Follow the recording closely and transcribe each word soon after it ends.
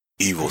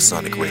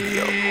Evosonic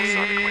Radio.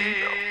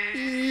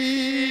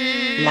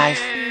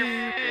 Live.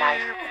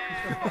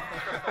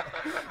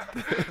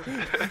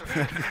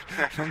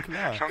 Schon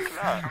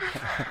klar.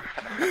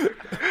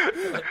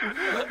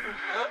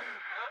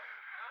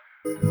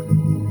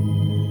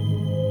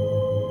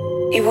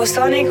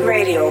 Evosonic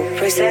Radio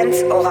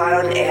presents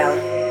Ohral on Air.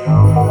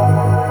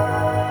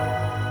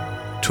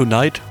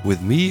 Tonight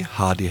with me,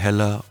 Hardy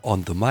Heller,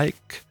 on the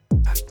mic,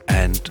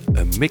 and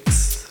a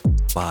mix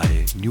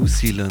by New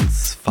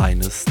Zealand's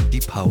finest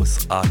deep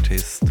house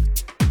artist,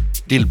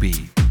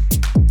 Dilby.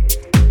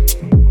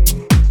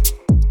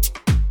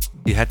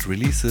 He had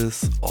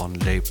releases on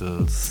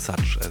labels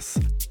such as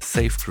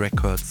Saved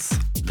Records,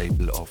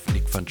 label of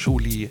Nick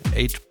Fanciulli,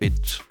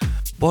 8-Bit,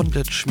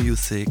 Bondage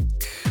Music,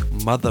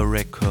 Mother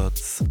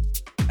Records,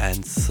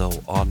 and so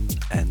on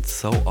and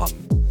so on.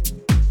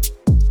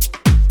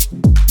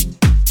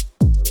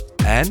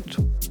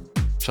 And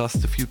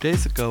just a few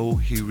days ago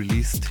he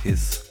released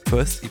his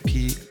first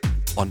EP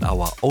on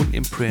our own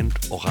imprint,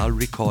 Ohral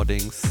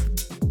Recordings.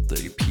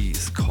 The EP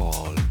is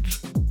called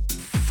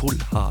Full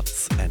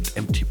Hearts and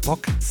Empty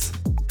Pockets,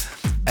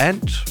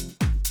 and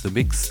the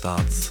mix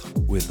starts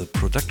with a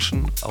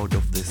production out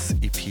of this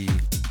EP.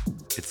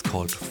 It's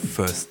called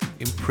First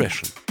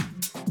Impression.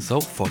 So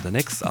for the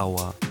next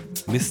hour,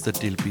 Mr.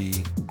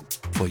 Dilby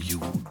for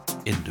you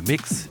in the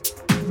mix.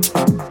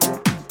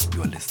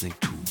 You are listening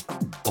to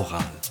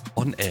Ohral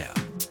on Air.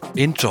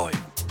 Enjoy!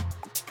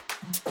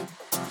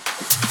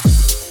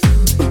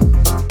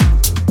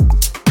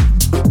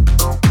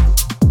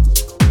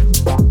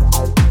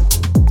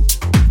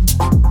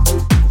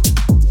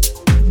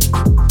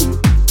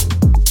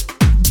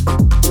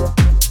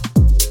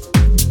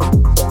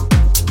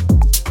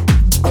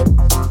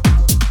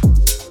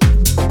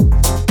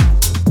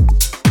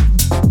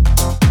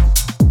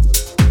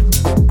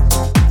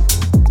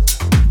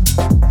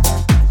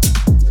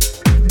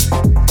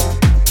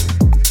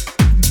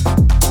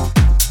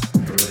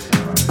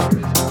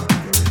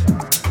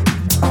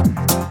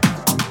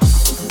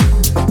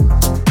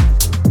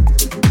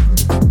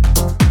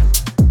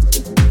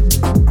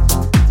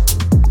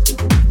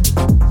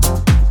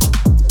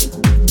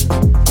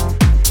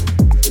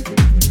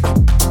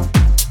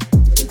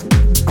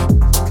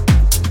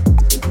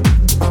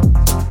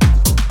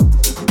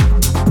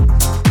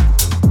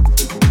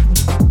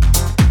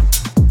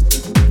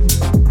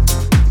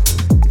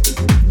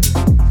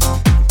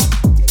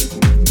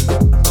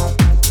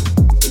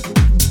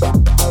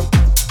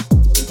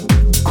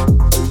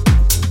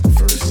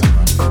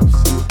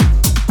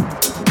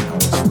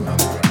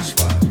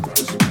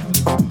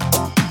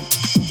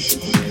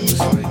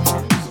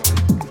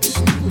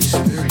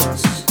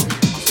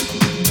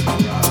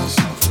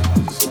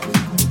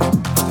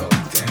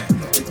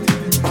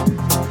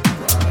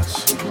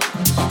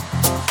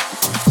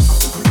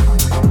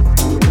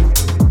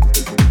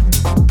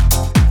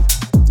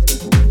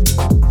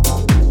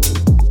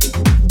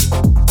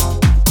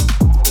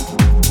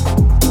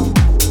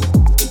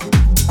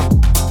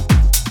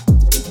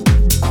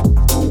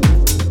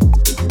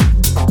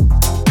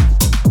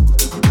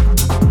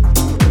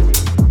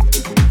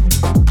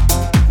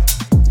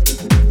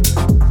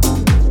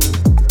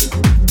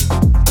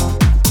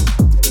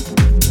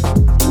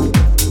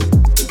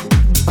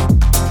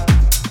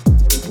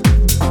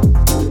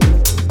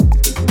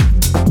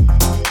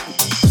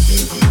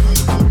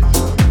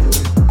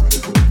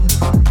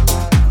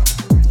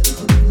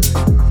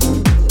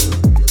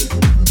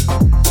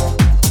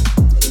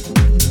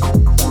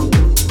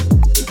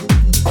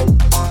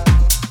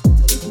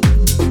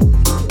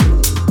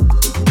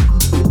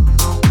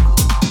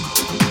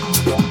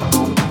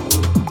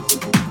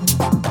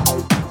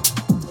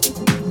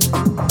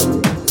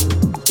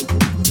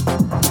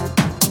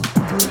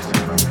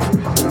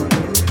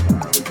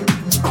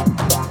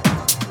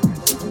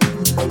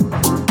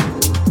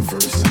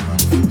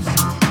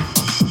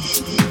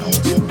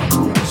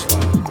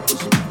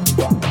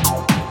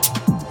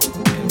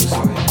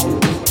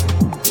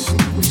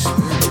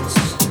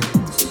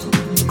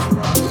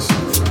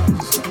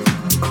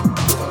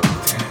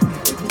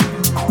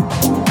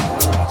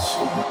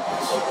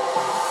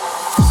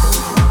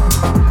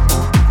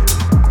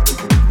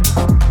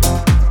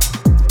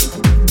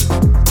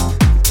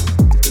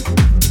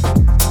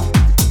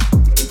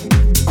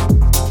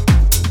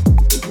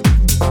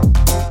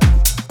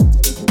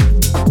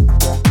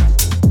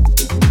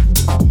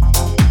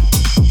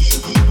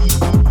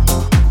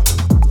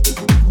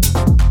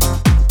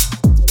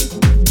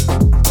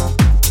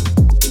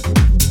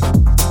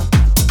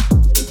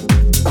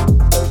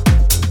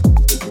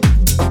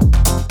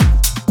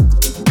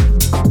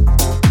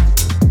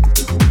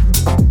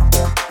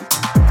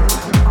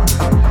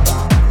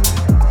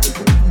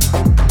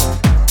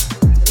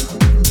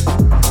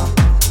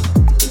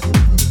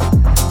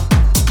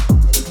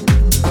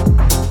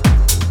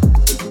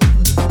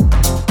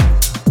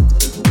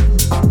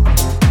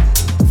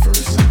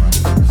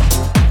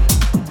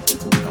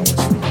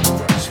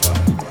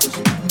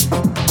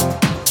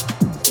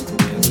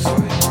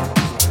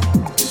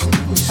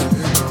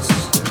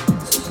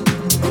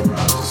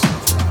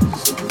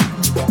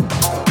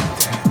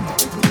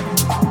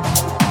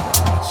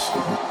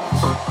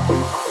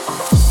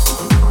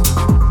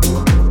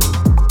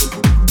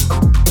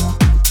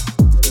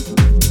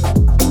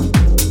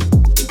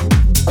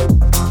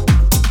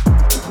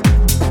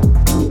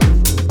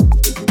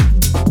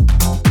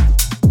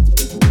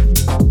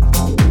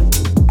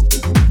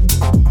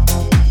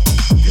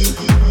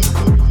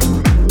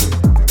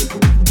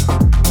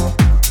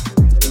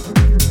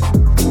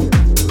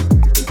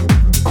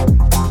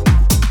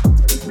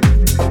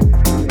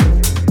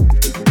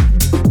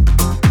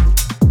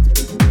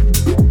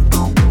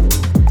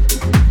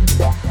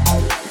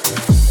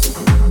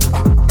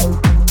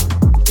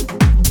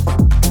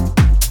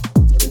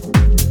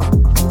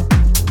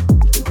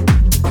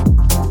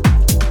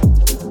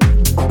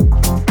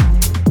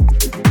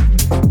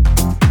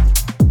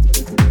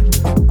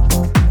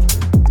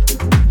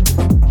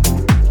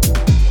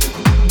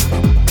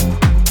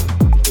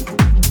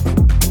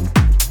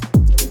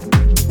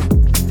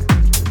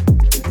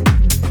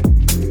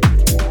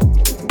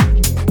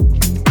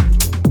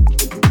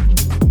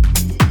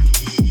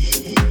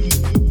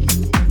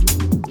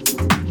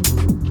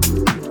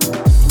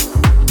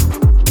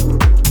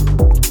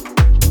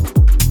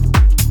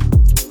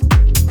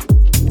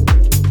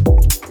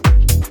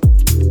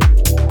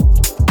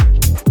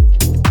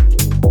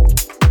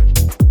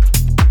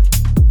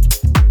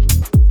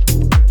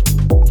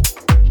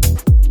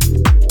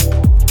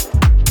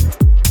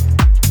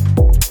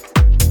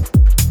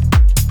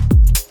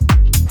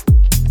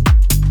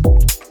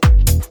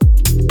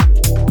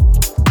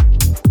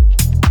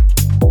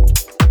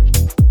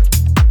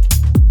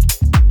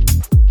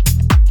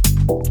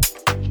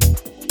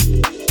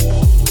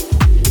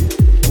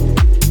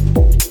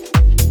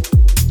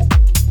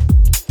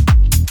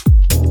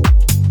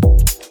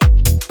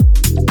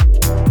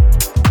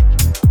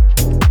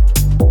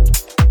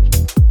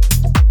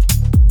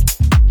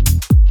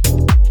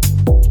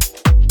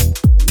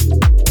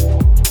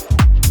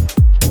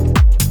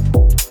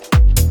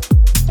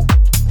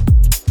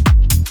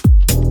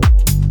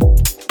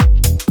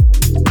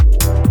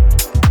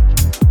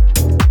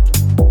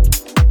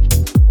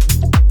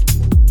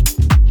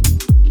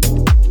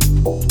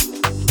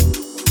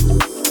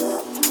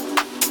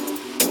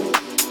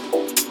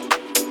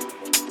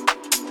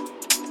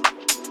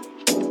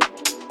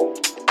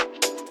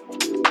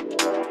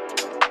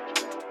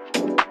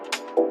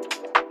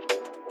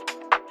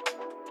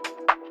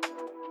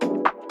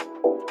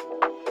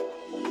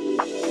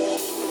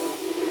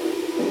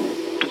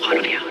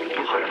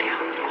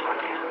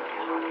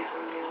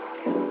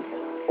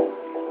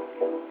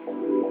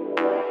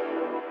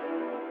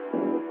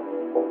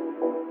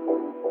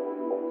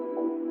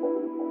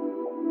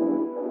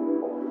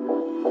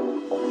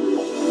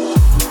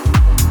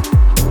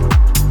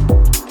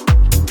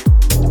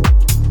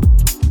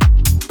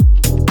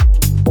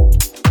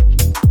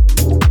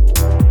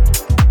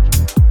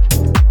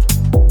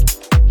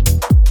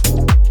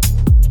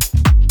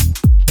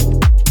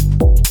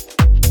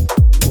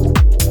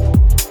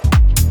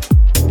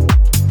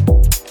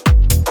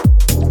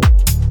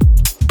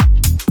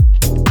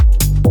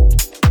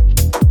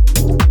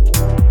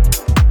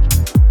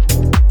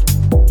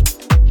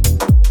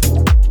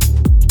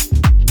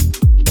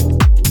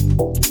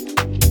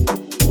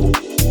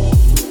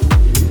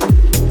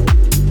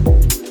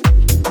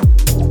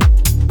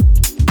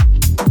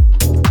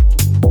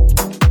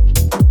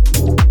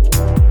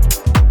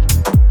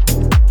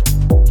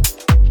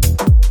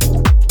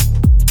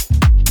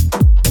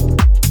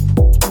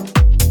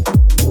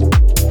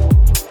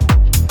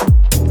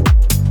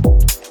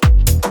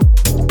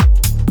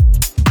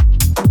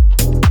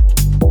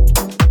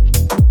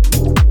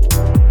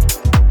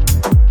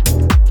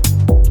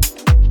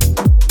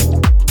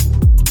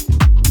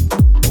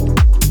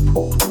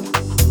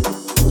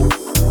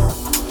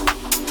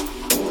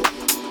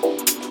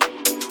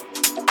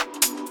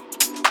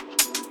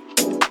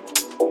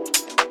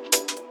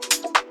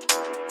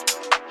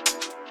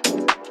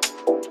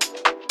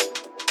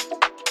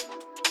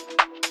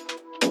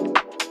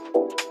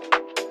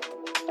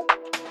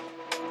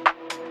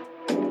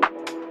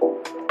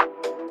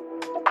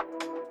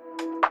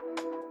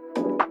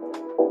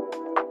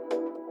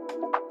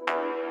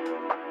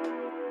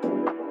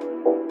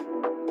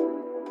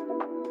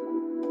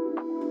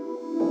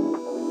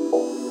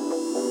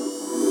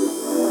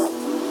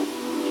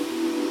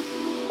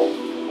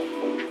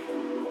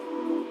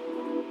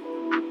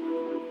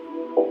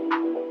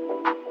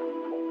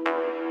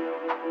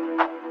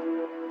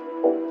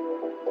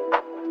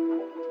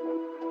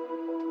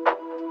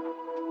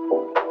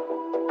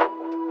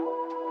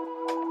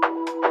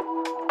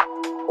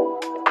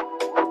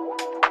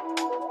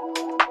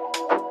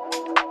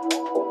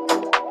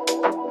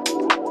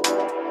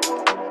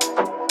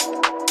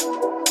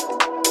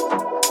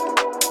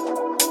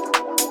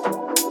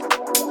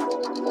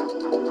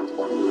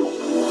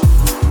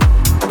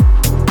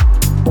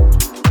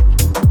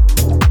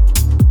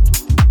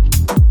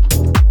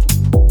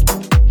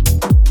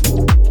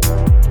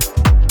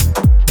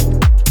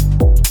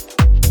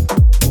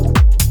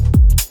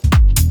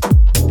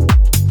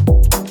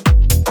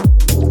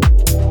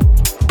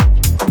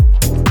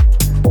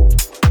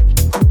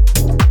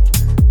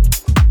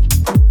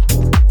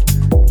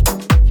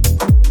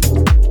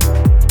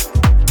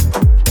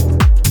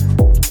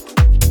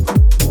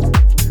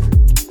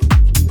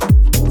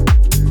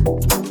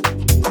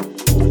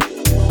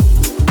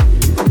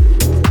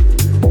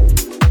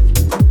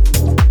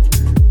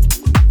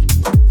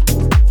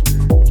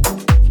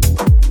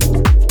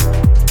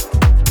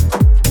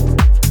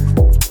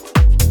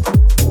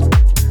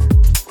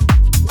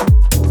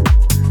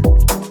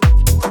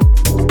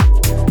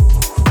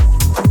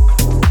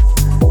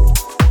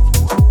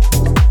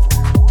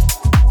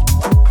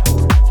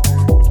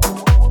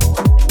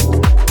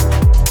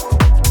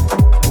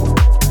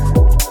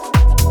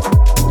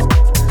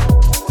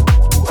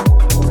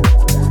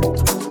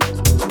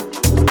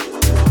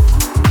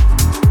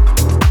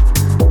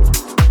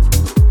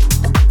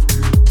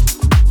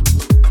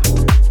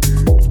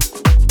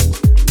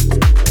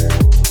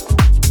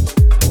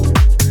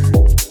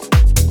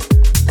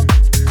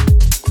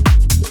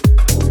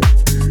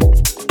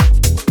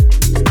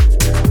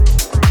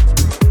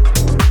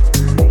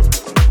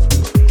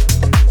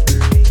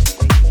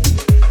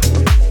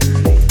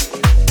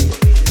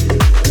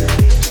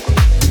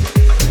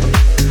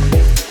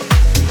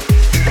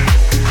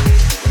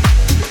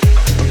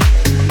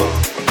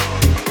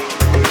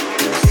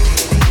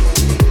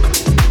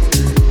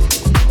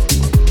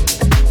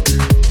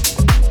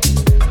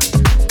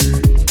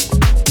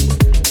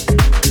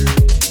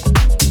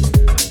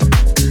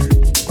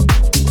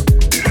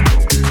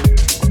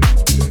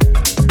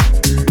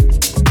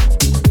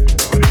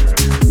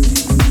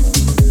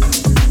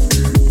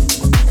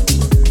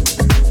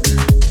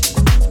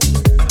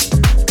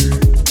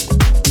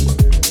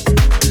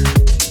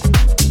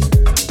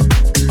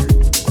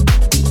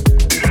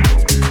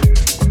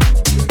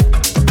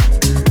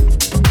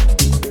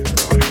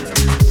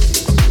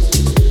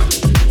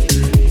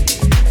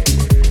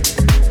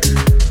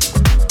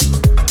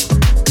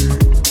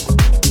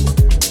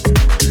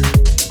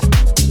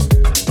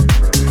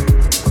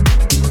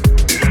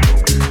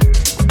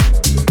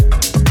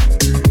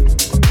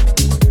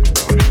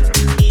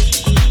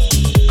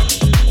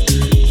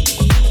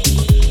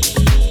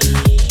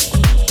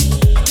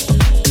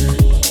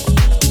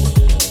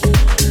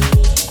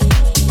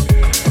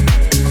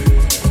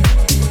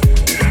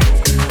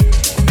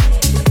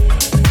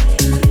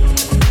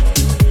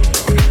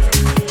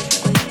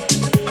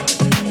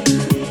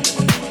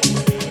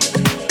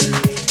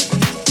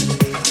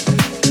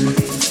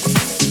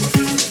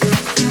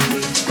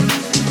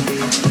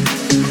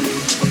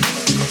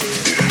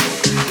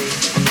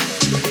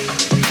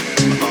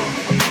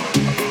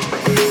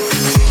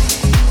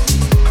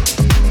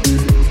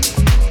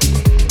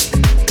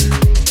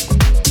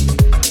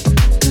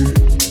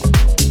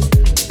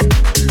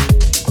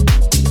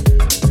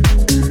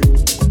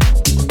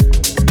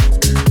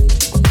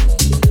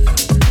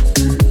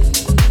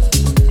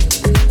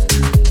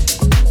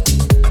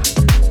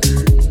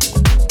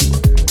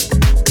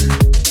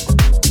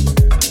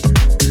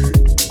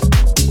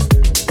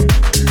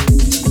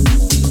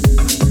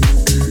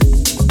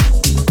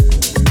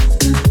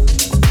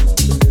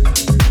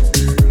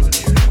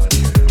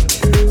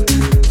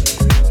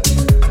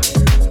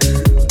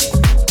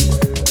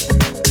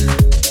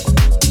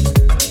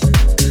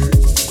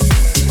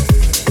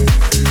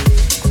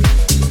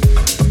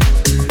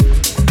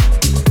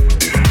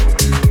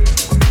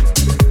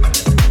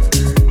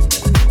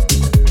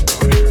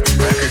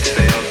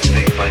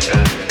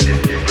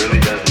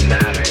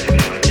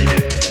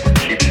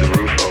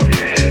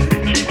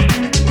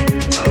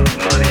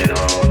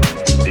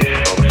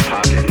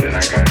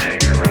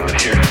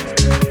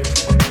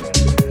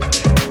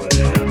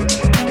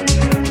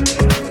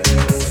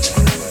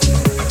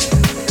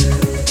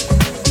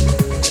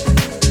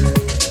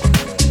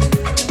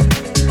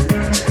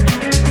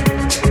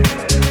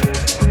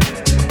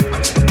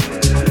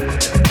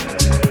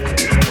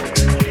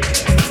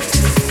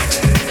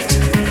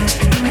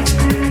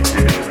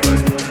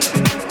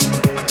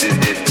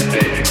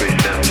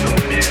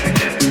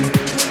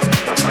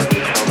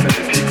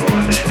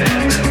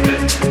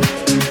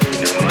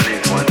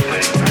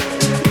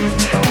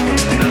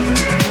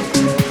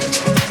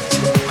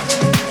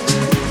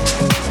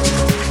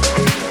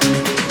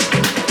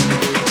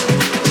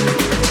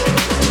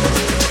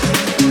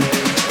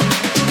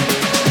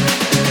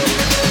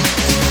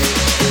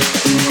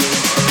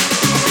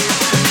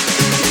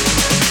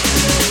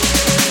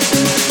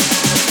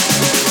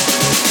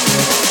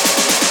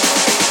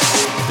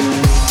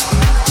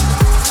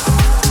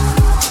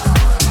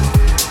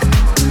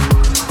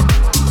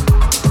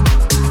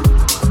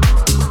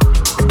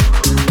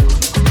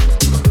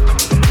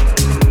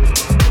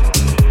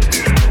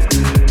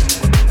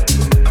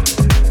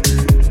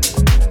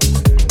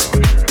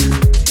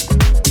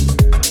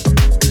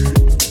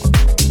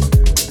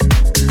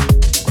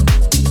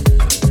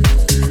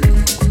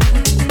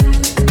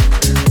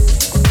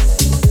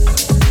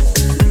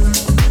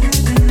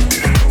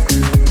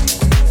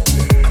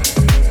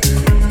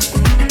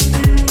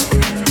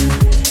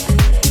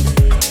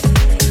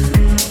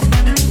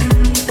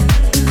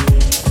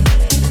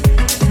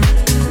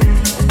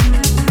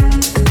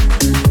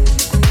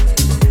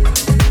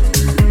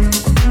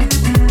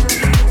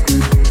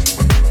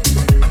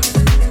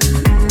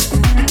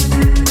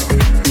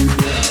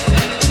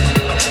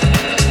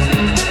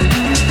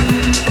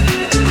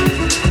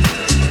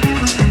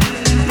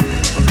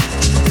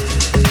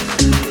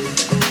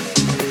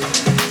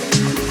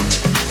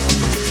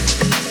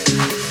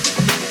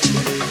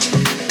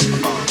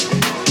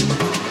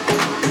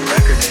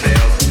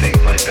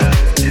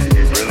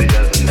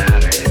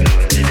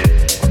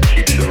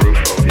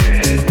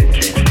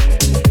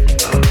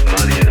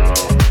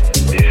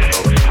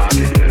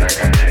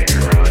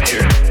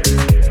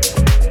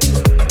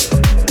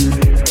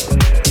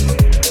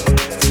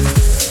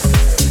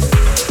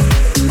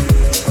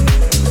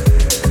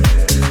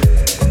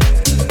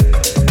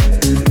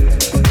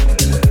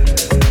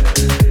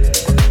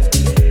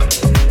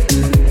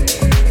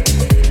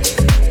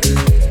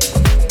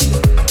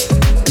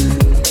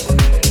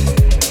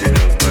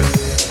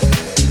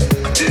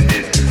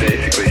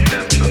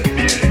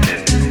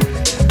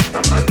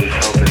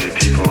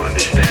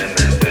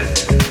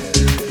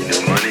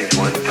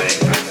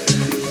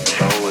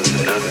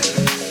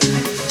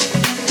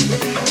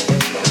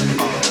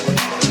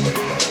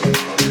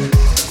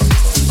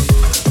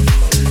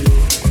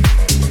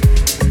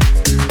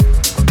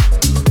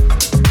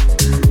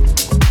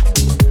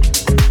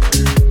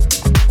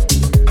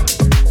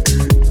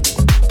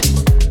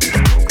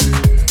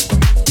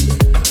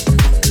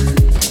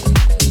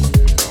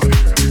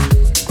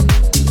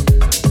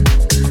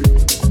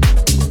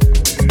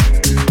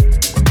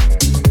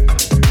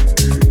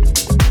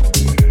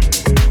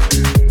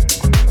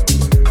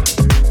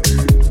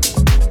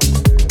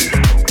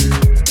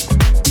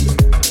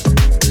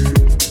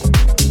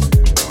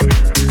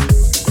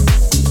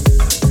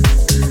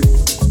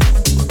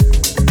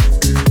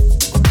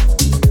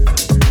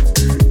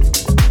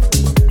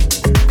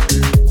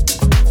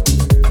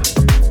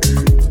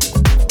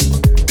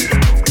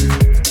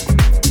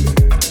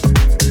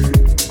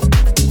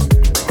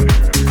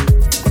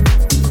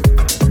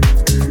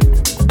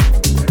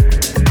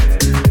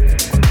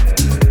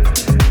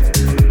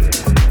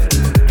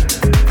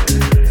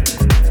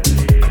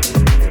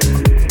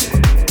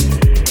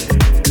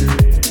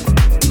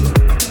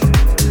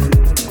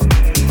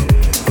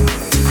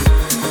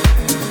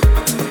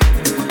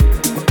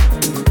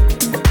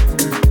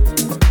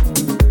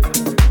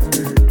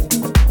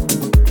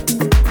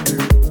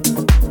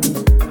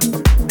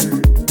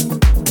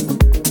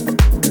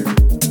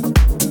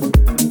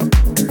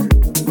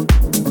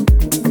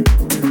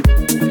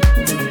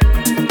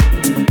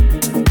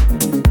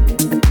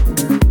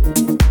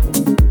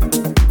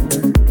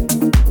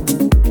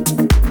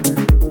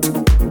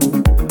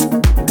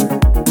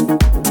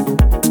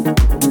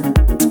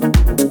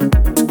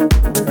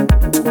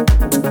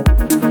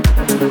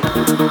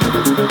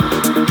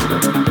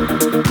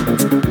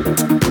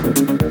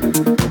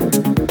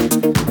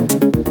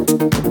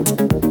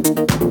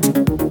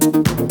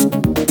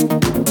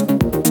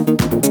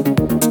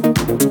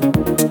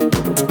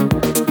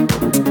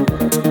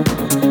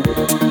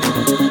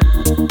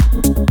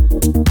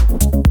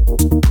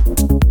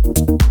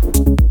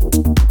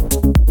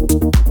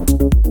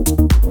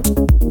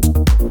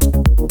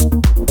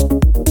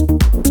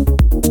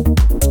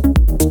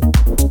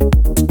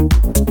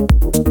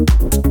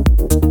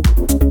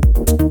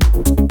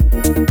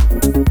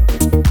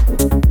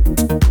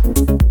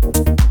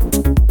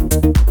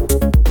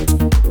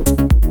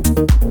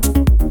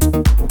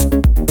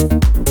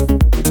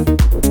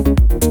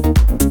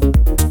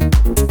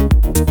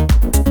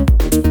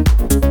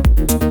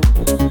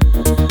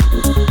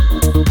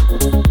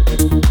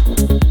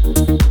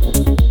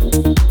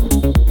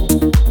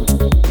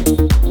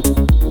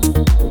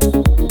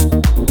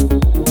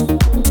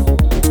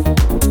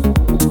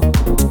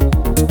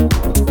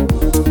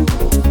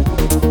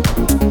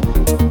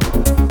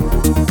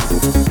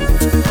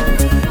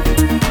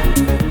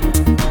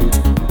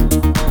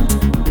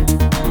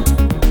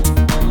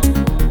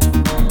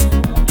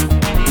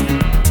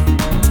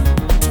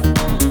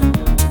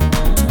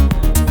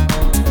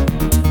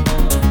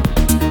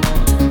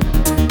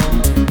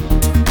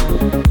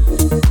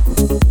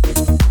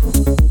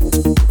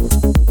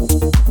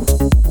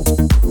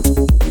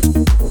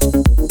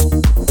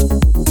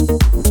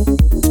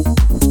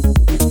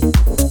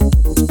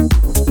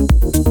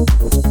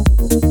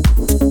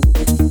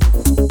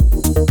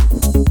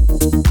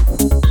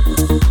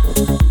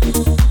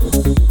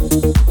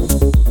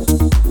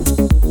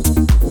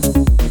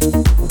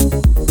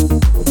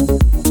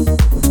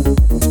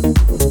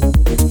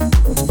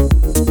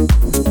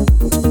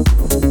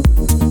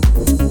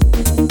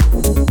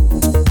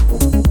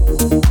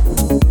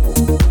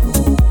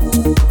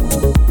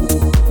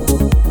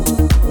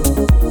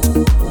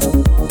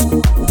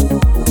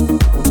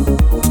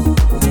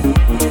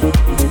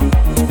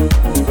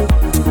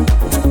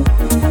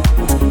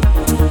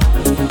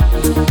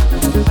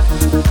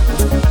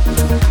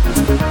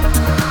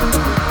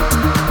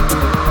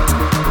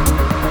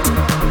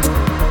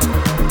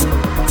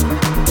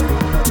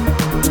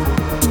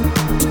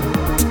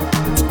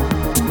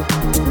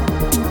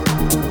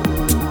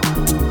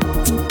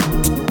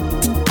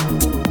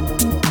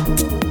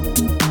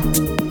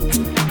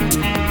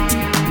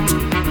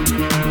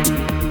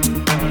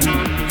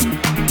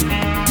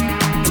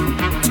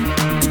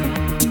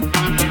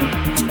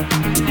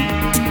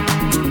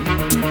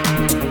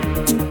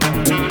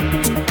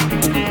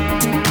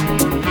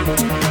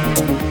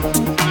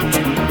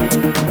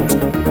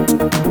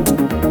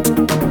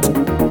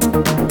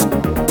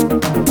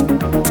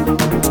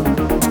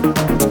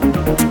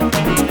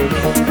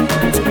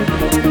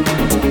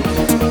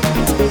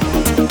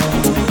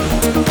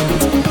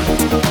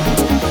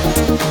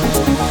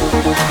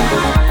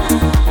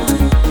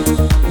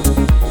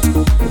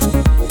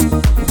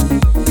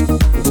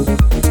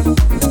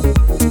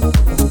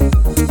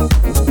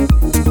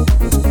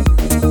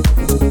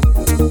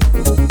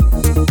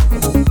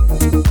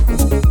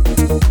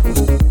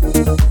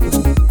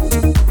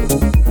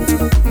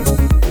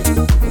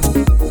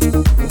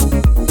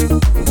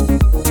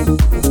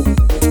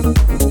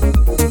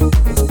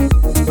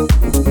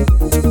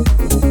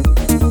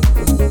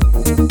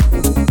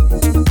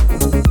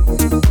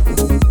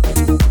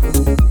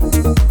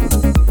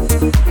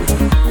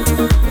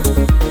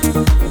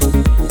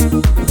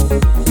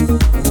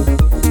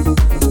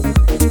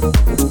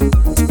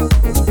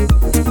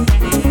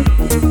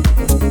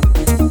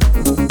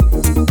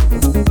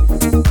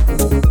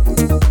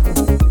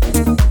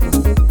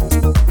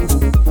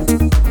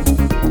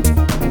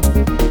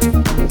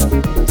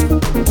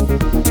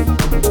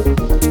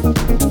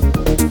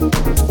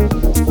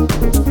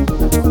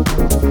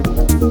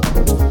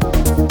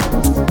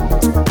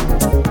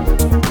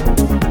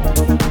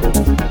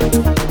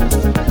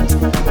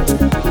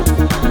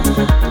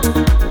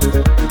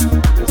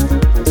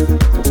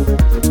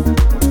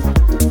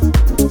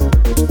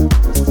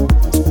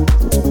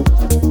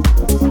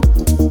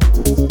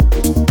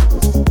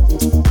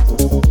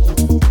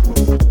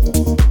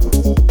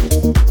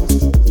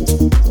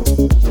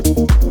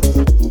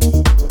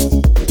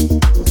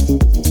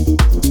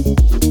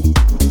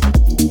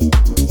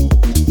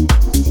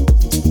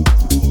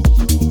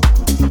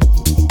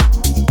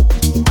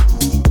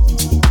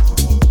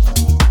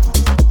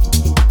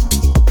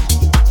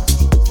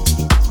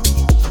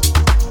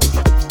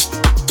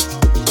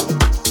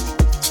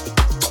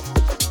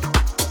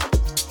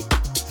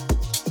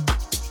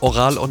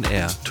 Ohral on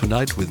air.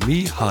 Tonight with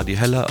me, Hardy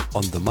Heller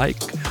on the mic,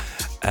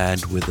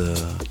 and with a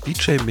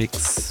DJ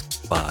mix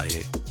by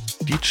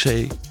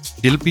DJ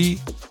Dilby,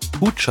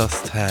 who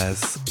just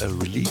has a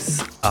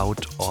release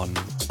out on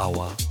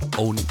our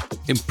own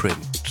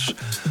imprint.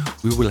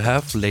 We will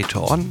have later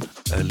on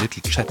a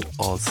little chat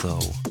also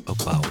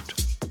about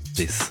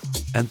this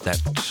and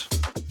that.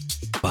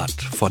 But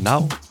for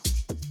now,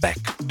 back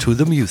to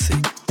the music.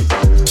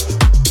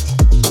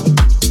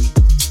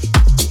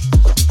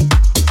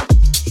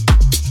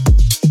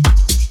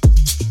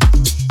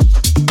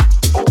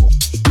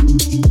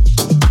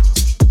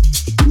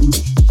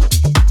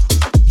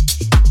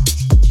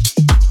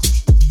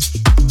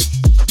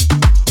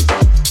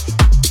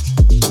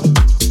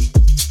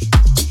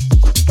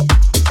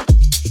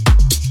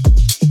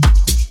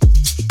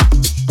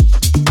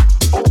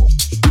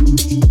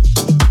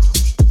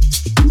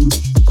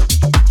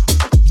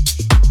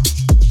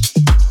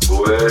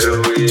 Where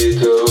do we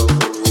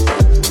go?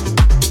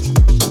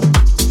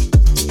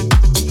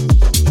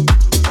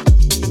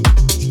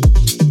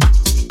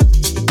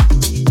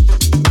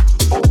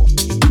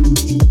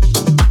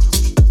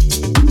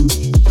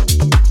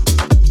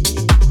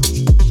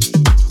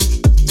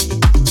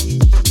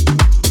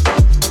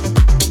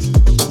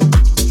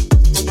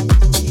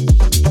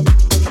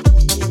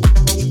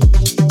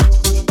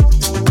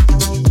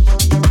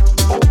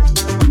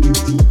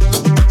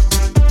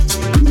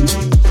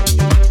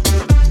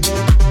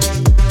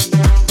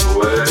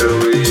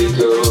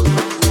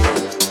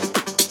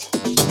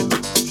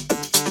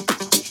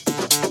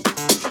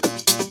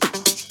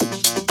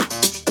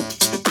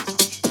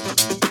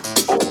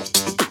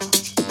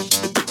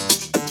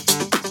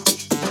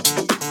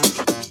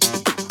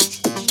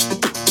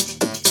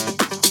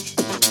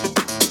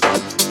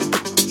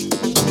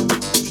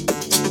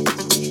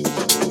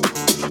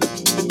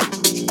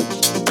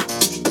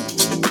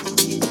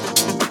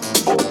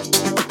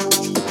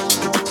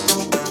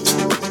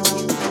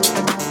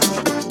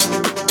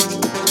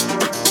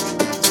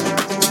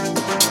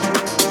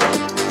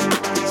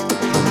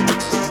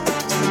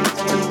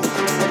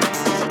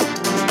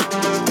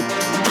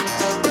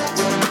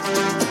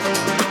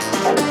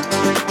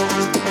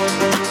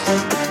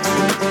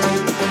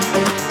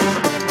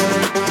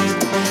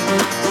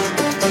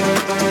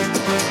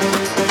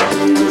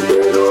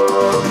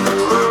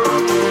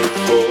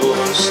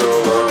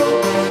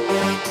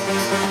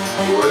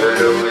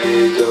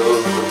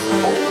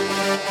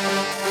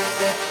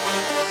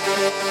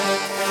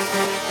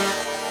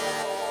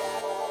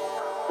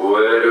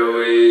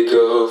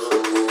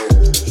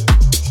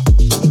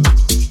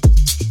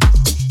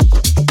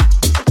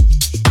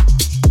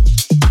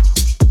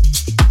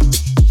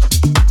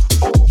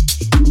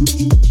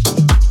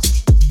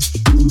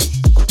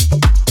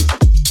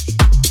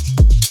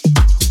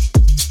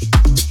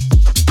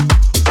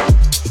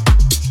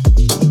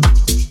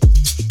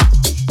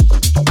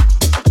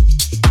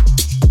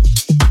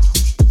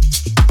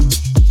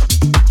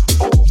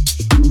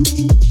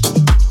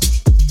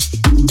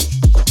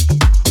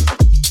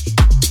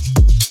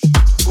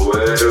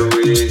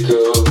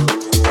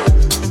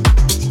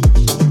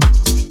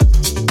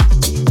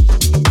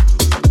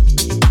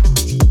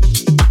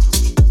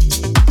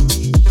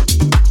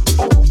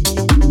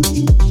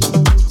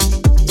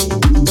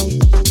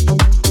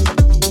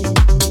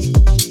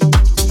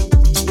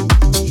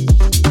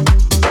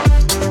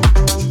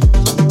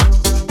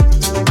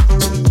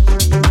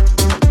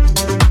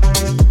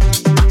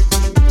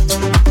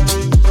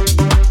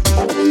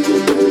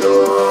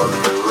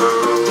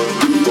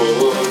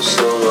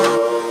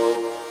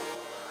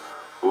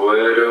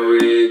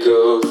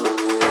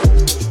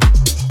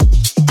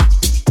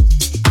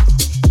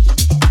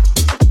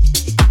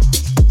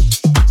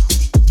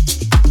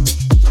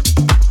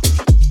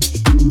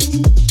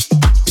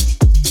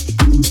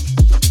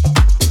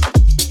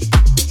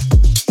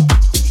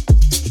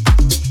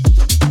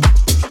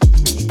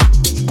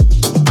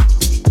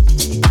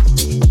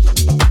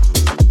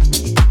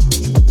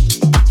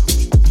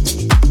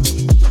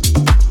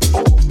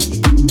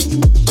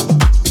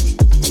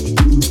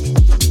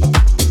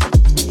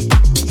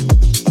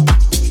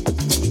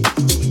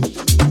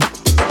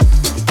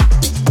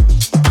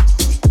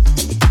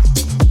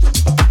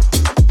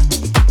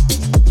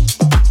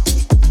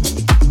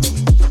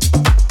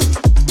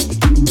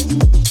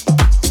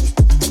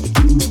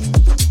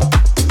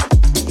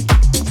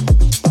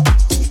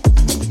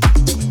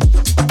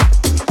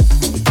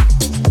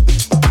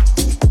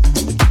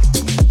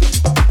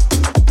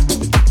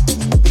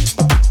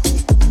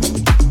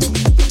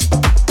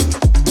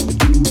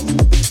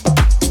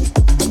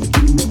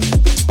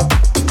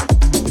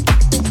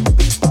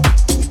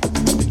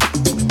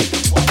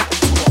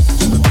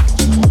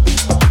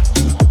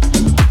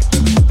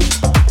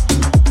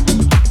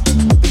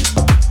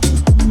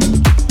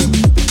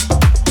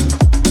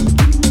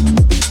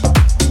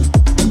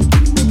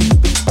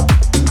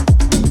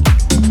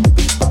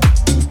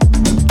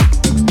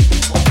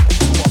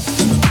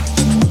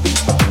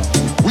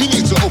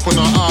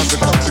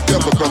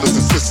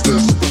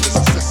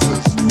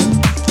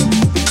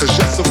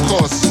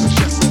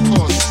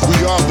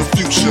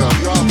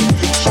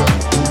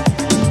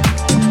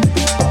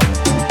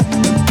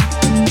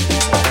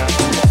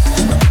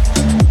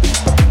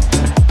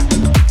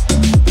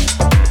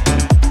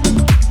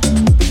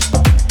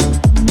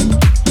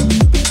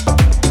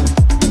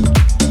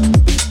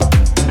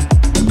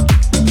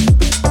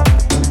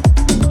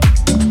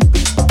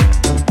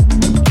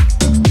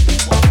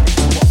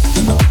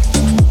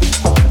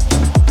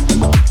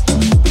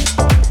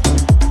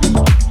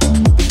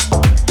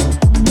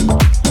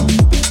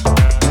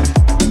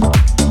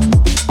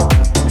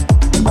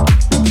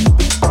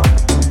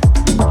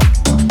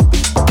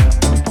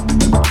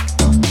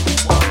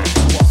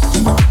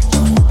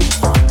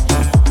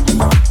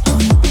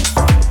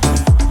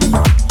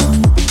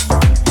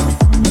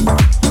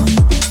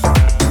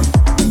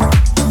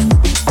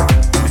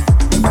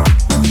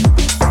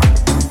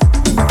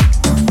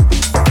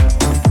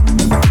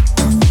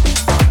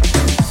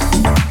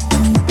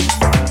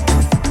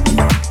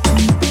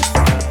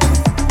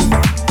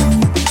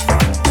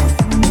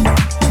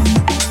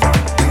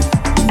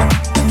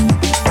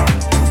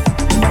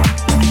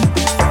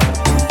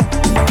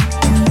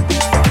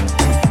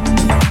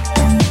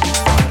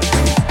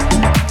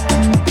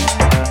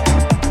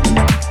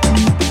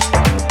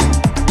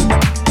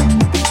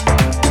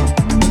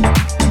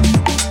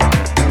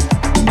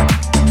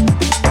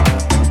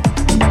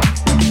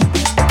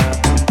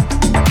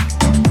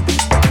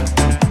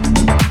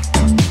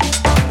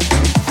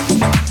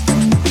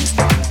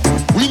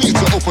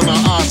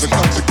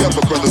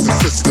 together, brothers and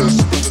sisters.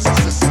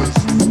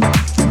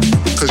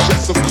 Cause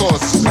yes, of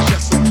course,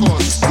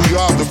 we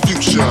are the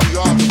future.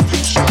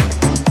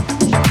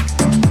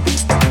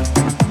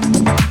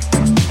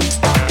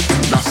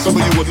 Now some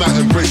of you will not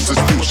embrace this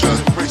future.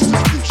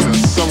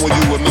 Some of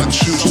you will not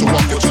choose to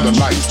walk into the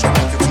light.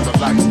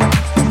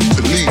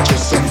 To lead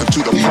yourself into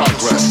the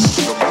progress.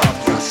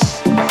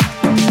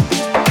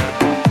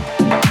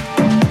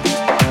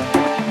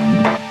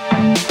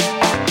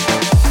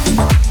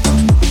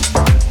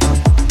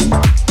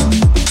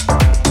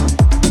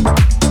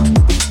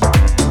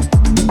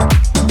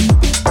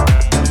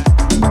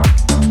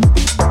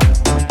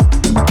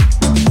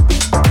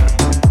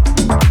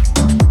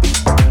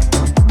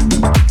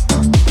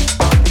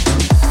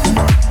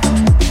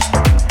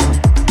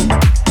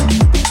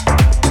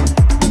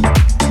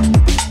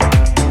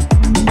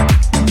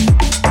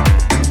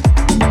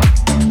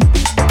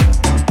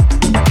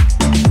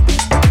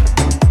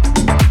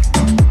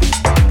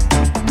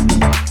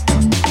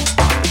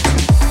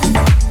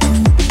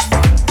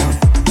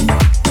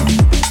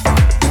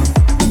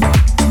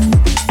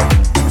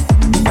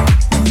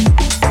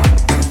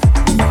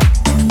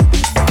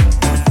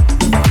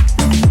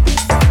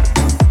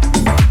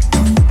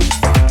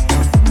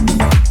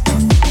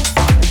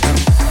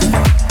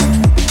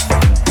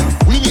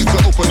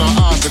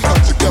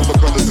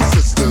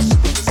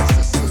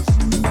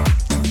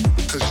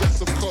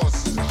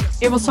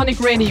 Evosonic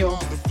Radio,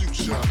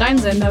 dein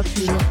Sender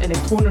für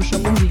elektronische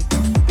Musik.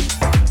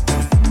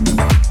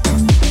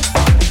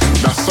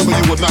 Now some of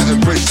you will not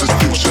embrace this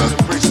future.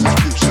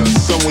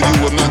 Some of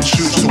you will not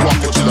choose to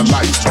walk into the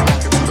light.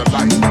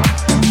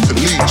 To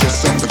lead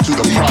yourself into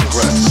the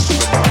progress.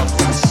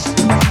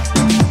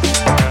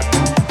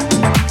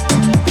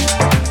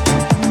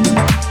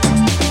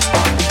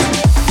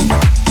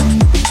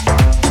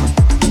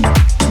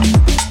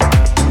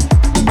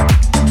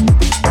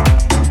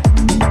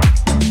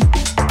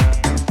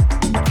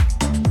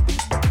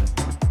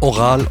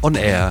 Ohral on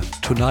air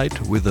tonight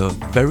with a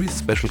very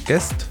special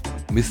guest,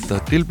 Mr.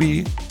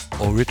 Dilby,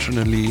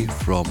 originally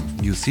from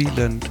New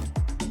Zealand,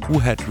 who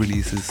had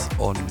releases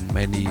on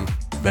many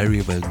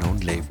very well-known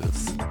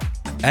labels.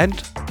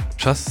 And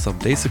just some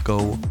days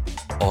ago,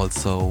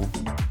 also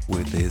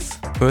with his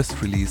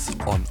first release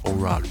on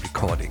Ohral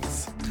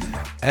Recordings.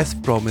 As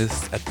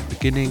promised at the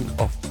beginning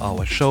of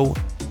our show,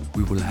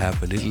 we will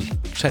have a little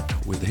chat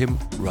with him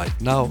right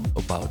now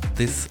about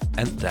this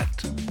and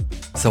that.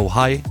 So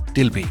hi,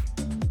 Dilby.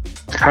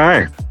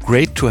 Hi.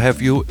 Great to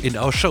have you in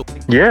our show.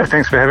 Yeah,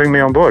 thanks for having me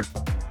on board.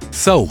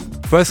 So,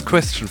 first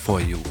question for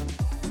you.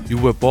 You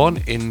were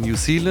born in New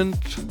Zealand,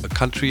 a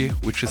country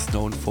which is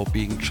known for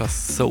being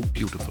just so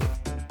beautiful.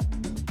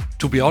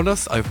 To be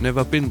honest, I've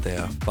never been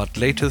there, but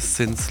latest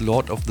since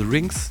Lord of the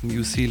Rings,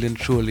 New Zealand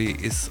surely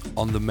is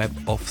on the map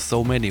of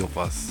so many of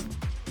us.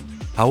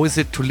 How is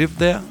it to live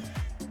there?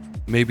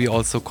 Maybe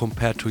also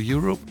compared to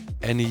Europe?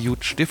 Any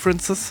huge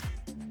differences?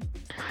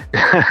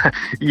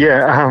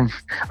 Yeah,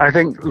 I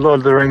think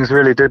Lord of the Rings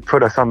really did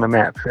put us on the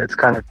map. It's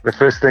kind of the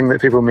first thing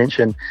that people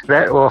mention,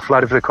 that or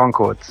Flight of the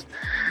Conchords.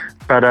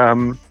 But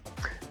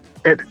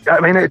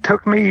it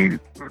took me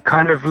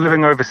kind of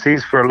living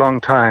overseas for a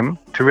long time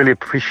to really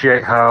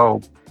appreciate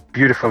how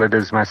beautiful it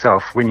is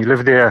myself. When you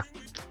live there,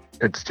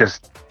 it's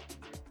just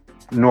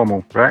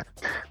normal, right?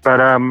 But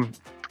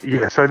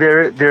yeah, so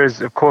there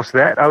is of course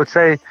that. I would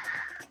say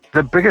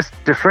the biggest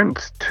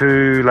difference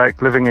to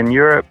like living in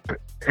Europe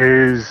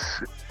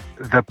is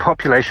the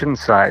population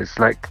size.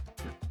 Like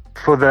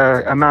for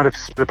the amount of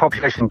the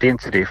population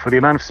density, for the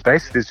amount of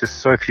space, there's just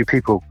so few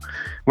people.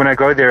 When I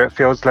go there, it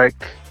feels like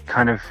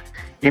kind of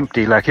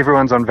empty, like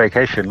everyone's on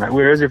vacation. Like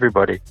where is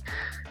everybody?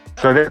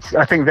 So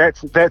I think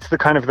that's the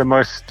kind of the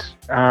most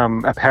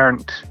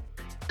apparent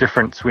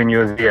difference when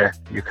you're there.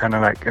 You kind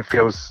of like, it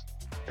feels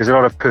there's a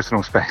lot of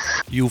personal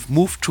space. You've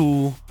moved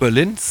to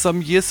Berlin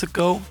some years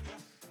ago.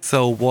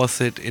 So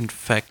was it in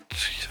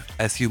fact,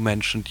 as you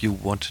mentioned, you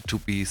wanted to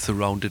be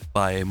surrounded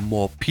by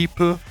more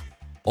people,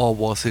 or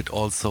was it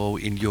also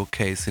in your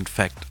case, in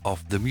fact,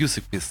 of the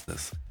music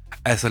business?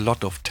 As a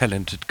lot of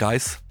talented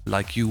guys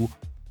like you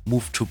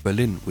moved to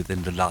Berlin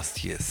within the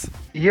last years.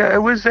 Yeah,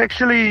 it was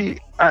actually,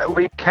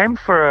 we came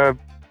for a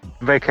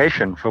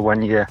vacation for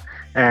 1 year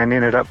and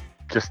ended up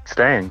just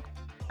staying.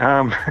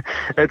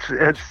 It's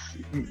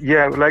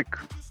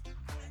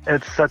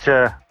such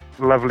a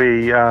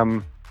lovely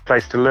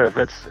place to live.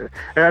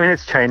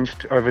 It's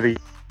changed over the years.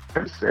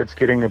 It's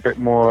getting a bit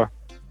more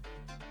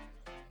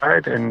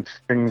hard and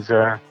things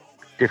are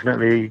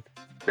definitely,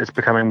 it's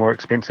becoming more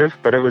expensive,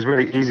 but it was a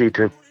really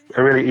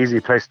easy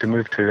place to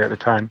move to at the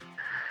time.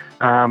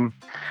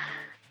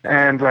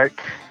 And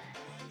like,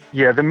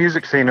 yeah, the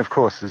music scene, of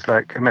course, is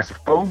like a massive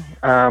pull.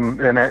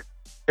 And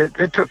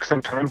it took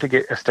some time to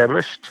get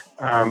established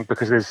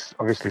because there's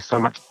obviously so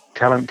much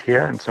talent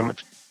here and so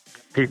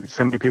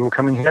many people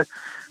coming here.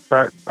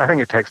 But I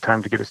think it takes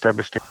time to get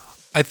established.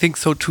 I think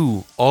so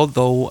too,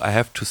 although I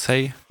have to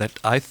say that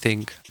I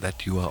think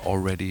that you are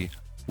already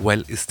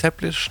well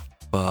established,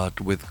 but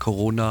with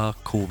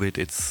COVID,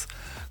 it's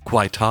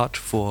quite hard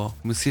for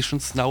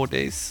musicians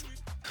nowadays.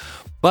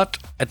 But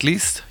at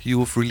least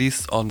you've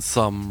released on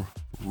some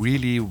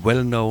really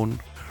well-known,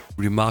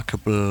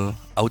 remarkable,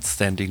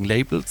 outstanding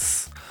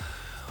labels.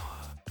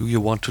 Do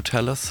you want to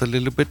tell us a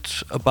little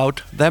bit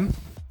about them?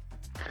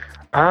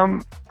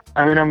 I'm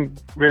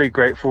really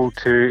grateful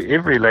to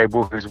every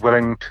label who's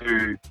willing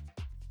to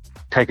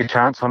take a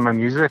chance on my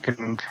music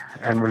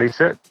and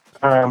release it.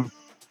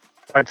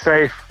 I'd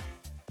say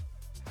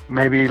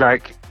maybe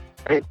like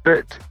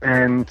 8-Bit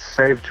and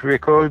Saved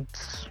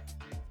Records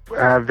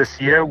this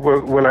year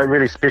were like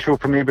really special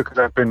for me because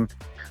I've been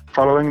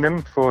following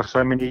them for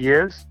so many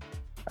years.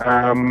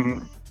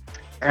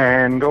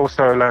 And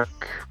also like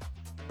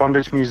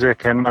Bondage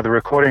Music and other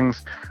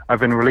recordings I've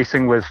been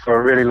releasing with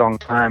for a really long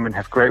time and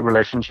have great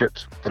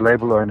relationships with the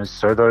label owners,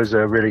 so those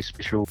are really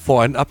special.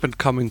 For an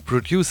up-and-coming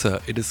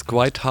producer, it is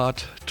quite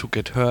hard to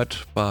get heard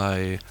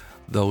by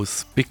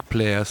those big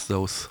players,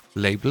 those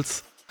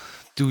labels.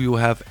 Do you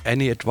have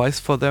any advice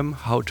for them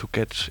how to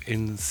get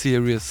in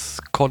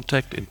serious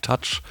contact, in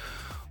touch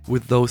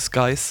with those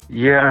guys?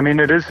 Yeah, I mean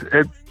it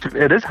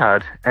is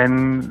hard,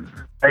 and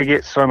they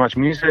get so much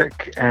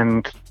music,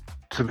 and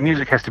so the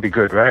music has to be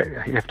good, right?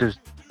 You have to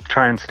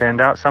try and stand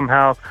out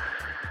somehow,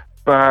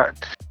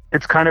 but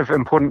it's kind of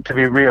important to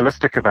be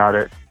realistic about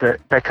it,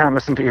 that they can't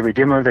listen to every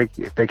demo they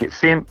get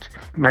sent.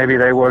 Maybe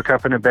they woke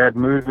up in a bad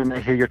mood when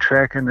they hear your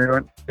track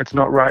and it's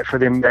not right for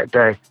them that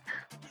day.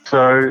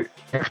 So you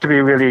have to be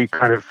really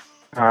kind of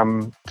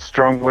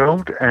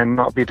strong-willed and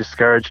not be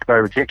discouraged by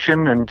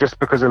rejection. And just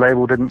because a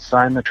label didn't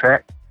sign the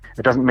track,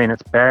 it doesn't mean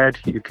it's bad.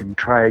 You can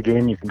try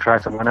again, you can try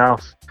someone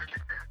else.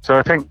 So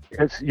I think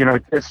it's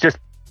just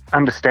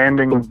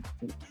understanding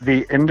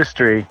the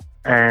industry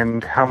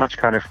and how much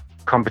kind of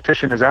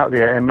competition is out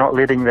there and not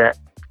letting that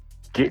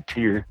get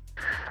to you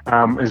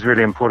is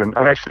really important.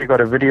 I've actually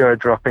got a video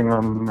dropping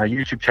on my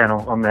YouTube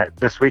channel on that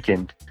this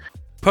weekend.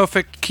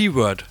 Perfect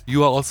keyword.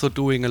 You are also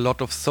doing a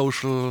lot of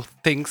social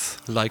things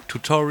like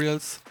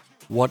tutorials.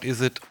 What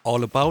is it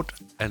all about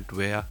and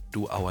where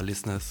do our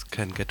listeners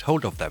can get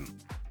hold of them?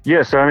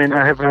 Yeah, so I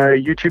have a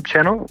YouTube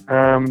channel.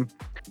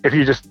 If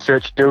you just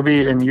search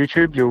Dilby in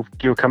YouTube,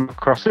 you'll come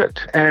across it.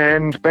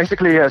 And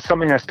basically, it's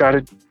something I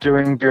started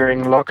doing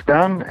during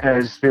lockdown,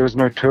 as there was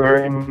no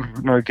touring,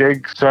 no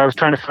gigs. So I was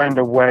trying to find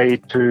a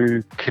way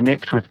to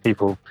connect with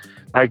people.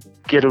 I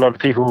get a lot of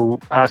people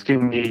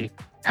asking me,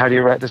 how do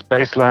you write this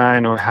bass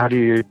line, or how do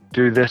you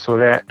do this or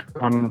that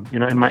on,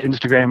 in my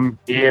Instagram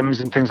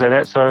DMs and things like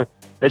that. So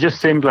it just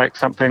seemed like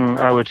something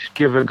I would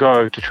give a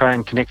go to try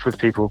and connect with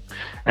people.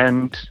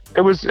 And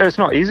it's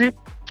not easy.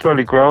 It's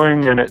slowly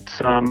growing, and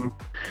it's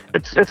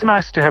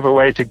nice to have a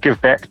way to give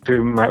back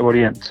to my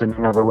audience in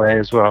another way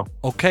as well.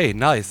 Okay,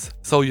 nice.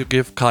 So you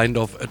give kind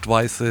of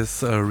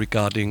advices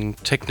regarding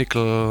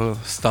technical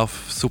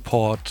stuff,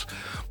 support,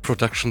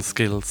 production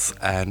skills,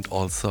 and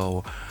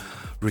also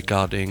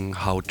regarding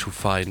how to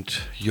find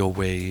your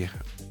way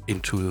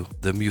into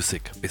the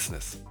music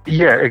business.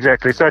 Yeah,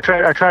 exactly. So I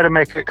try to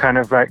make it kind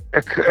of like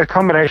a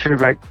combination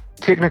of like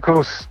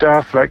technical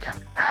stuff, like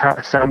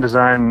sound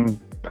design,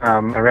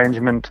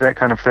 arrangement, that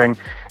kind of thing,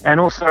 and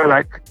also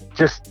like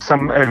just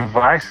some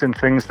advice and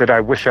things that I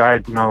wish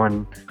I'd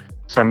known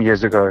some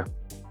years ago.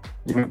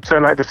 So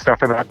like the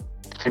stuff about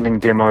sending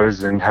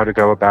demos and how to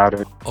go about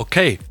it.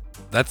 Okay,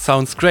 that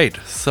sounds great.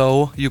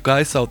 So you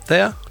guys out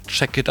there,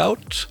 check it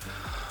out.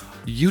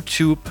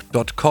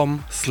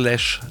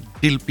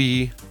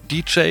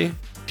 youtube.com/DilbyDJ,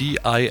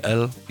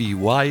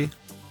 DILBY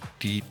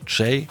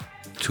DJ,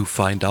 to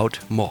find out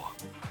more.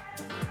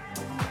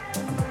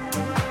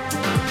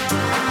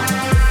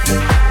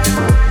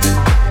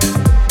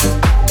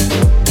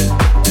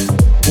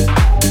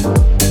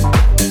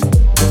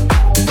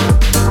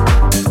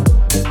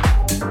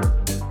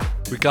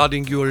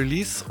 Regarding your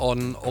release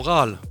on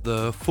Ohral,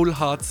 the Full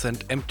Hearts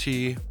and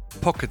Empty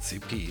Pockets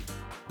EP.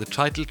 The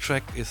title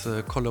track is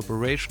a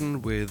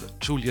collaboration with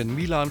Julian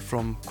Milan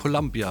from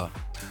Colombia.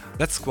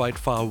 That's quite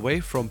far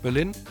away from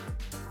Berlin.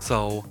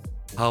 So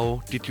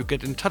how did you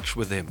get in touch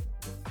with him?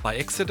 By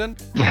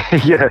accident?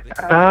 Yeah,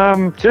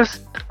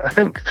 just I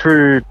think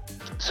through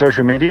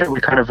social media. We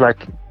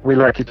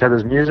like each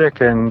other's music,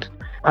 and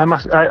I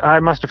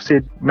must have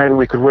said maybe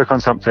we could work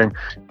on something.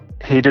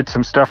 He did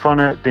some stuff on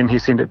it, then he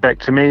sent it back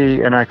to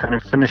me, and I kind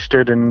of finished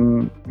it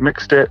and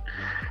mixed it.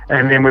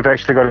 And then we've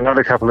actually got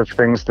another couple of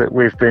things that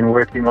we've been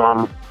working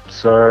on.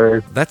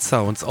 So that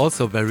sounds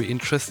also very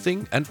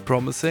interesting and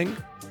promising.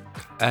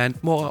 And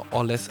more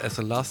or less as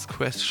a last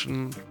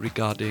question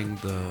regarding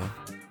the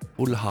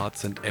Full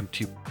Hearts and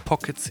Empty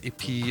Pockets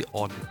EP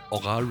on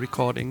Ohral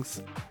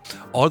recordings.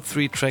 All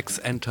 3 tracks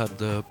entered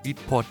the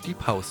Beatport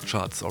Deep House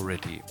charts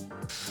already.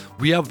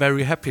 We are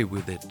very happy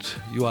with it.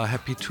 You are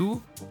happy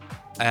too?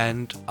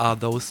 And are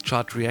those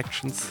chart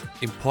reactions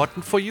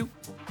important for you?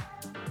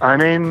 I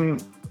mean,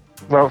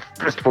 well,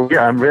 first of all,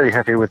 yeah, I'm really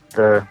happy with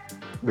the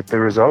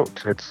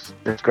result. It's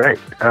great.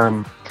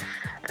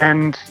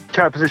 And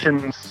chart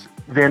positions,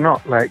 they're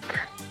not like,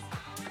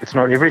 it's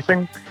not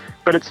everything,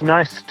 but it's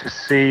nice to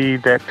see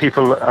that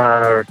people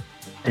are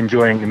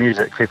enjoying the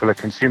music, people are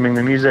consuming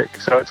the music.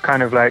 So it's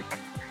kind of like,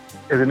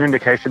 is an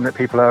indication that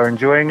people are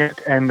enjoying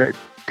it and that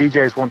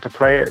DJs want to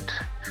play it.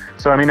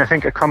 So, I mean, I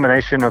think a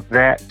combination of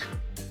that,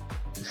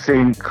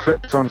 seeing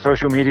clips on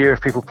social media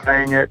of people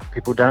playing it,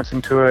 people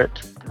dancing to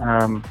it,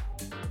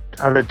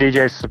 other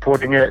DJs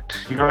supporting it,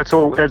 it's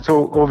all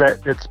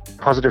that, it's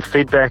positive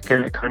feedback,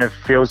 and it kind of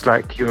feels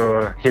like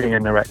you're heading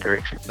in the right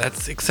direction.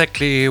 That's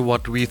exactly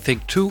what we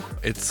think too.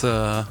 It's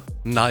a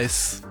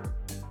nice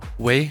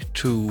way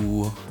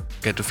to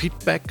get a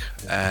feedback,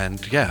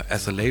 and yeah,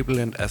 as a label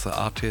and as an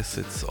artist,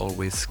 it's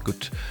always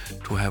good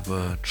to have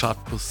a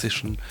chart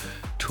position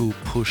to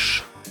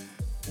push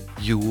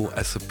you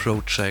as a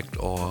project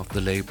or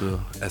the label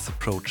as a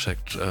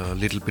project a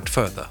little bit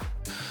further.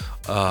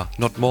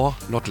 Not more,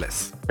 not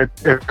less.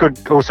 It's good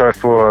also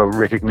for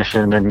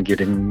recognition and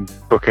getting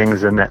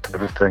bookings and that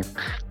type of thing.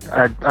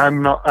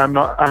 I'm not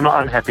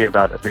unhappy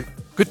about it.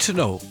 Good to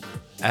know.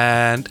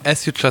 And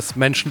as you just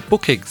mentioned,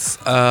 bookings.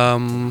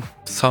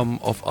 Some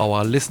of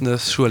our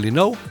listeners surely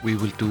know we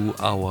will do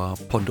our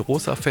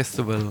Ponderosa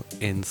Festival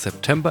in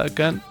September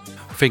again.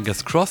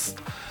 Fingers crossed.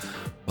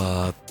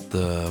 But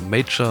the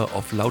mayor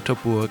of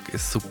Lauterburg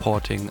is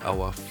supporting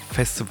our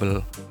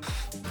festival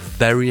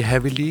very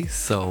heavily,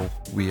 so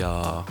we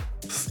are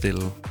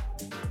still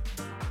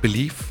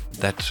believe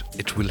that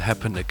it will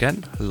happen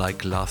again,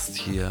 like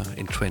last year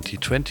in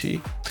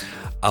 2020,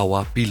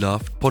 our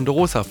beloved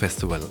Ponderosa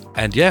Festival.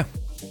 And yeah,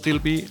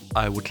 Dilby,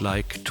 I would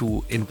like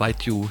to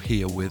invite you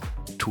here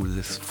to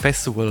this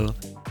festival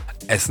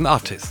as an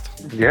artist.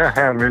 Yeah,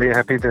 I'm really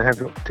happy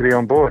to be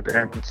on board,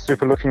 and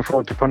super looking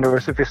forward to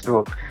Ponderosa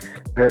Festival.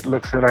 That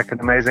looks like an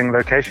amazing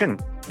location.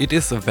 It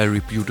is a very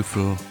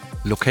beautiful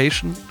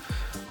location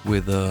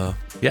with a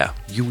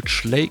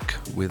huge lake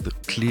with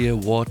clear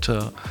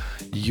water,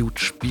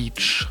 huge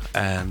beach,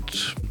 and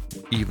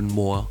even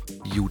more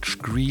huge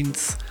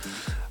greens,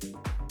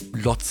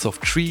 lots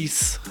of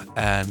trees,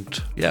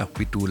 and yeah,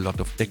 we do a lot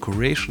of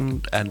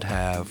decoration and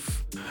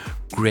have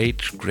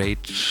great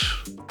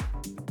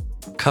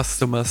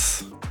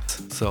customers.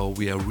 So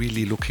we are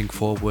really looking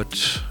forward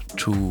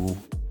to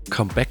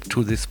come back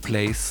to this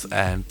place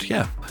and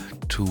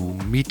to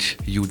meet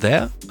you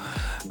there.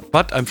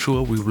 But I'm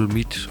sure we will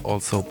meet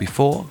also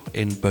before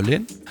in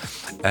Berlin.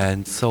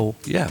 And so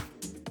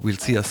we'll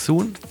see us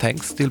soon.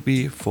 Thanks,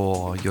 Dilby,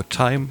 for your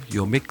time,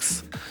 your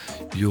mix,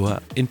 your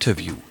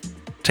interview.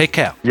 Take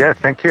care. Yeah,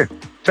 thank you.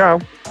 Ciao.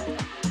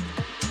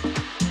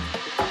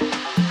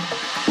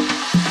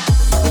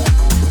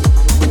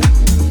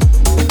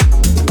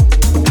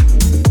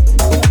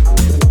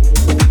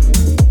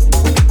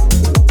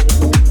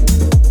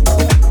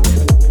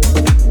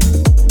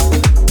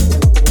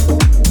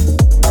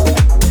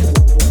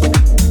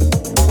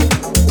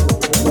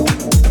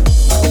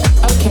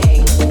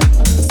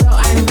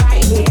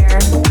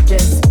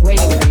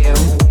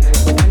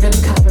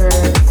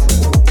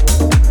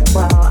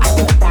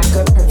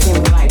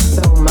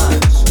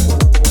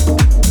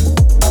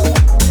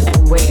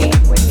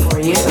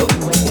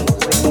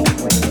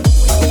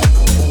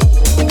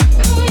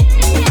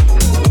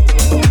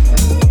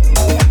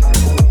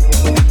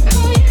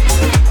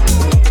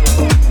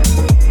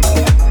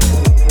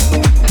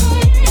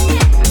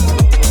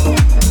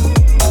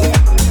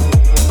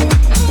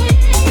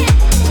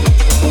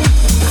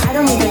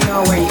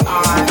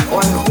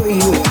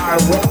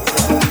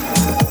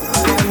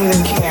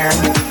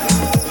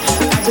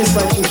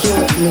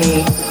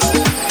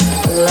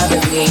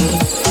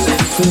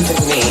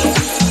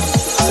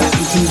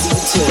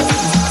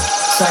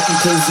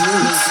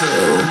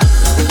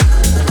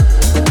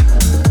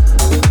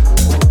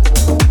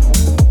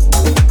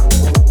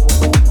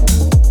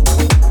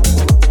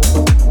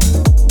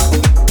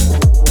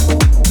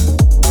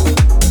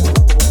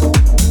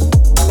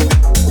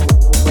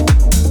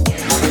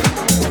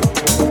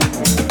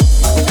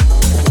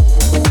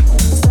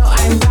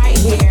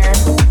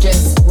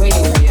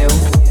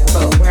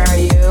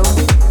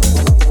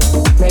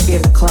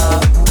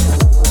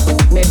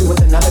 Maybe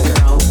with another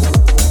girl,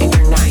 and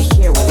you're not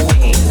here with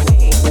me.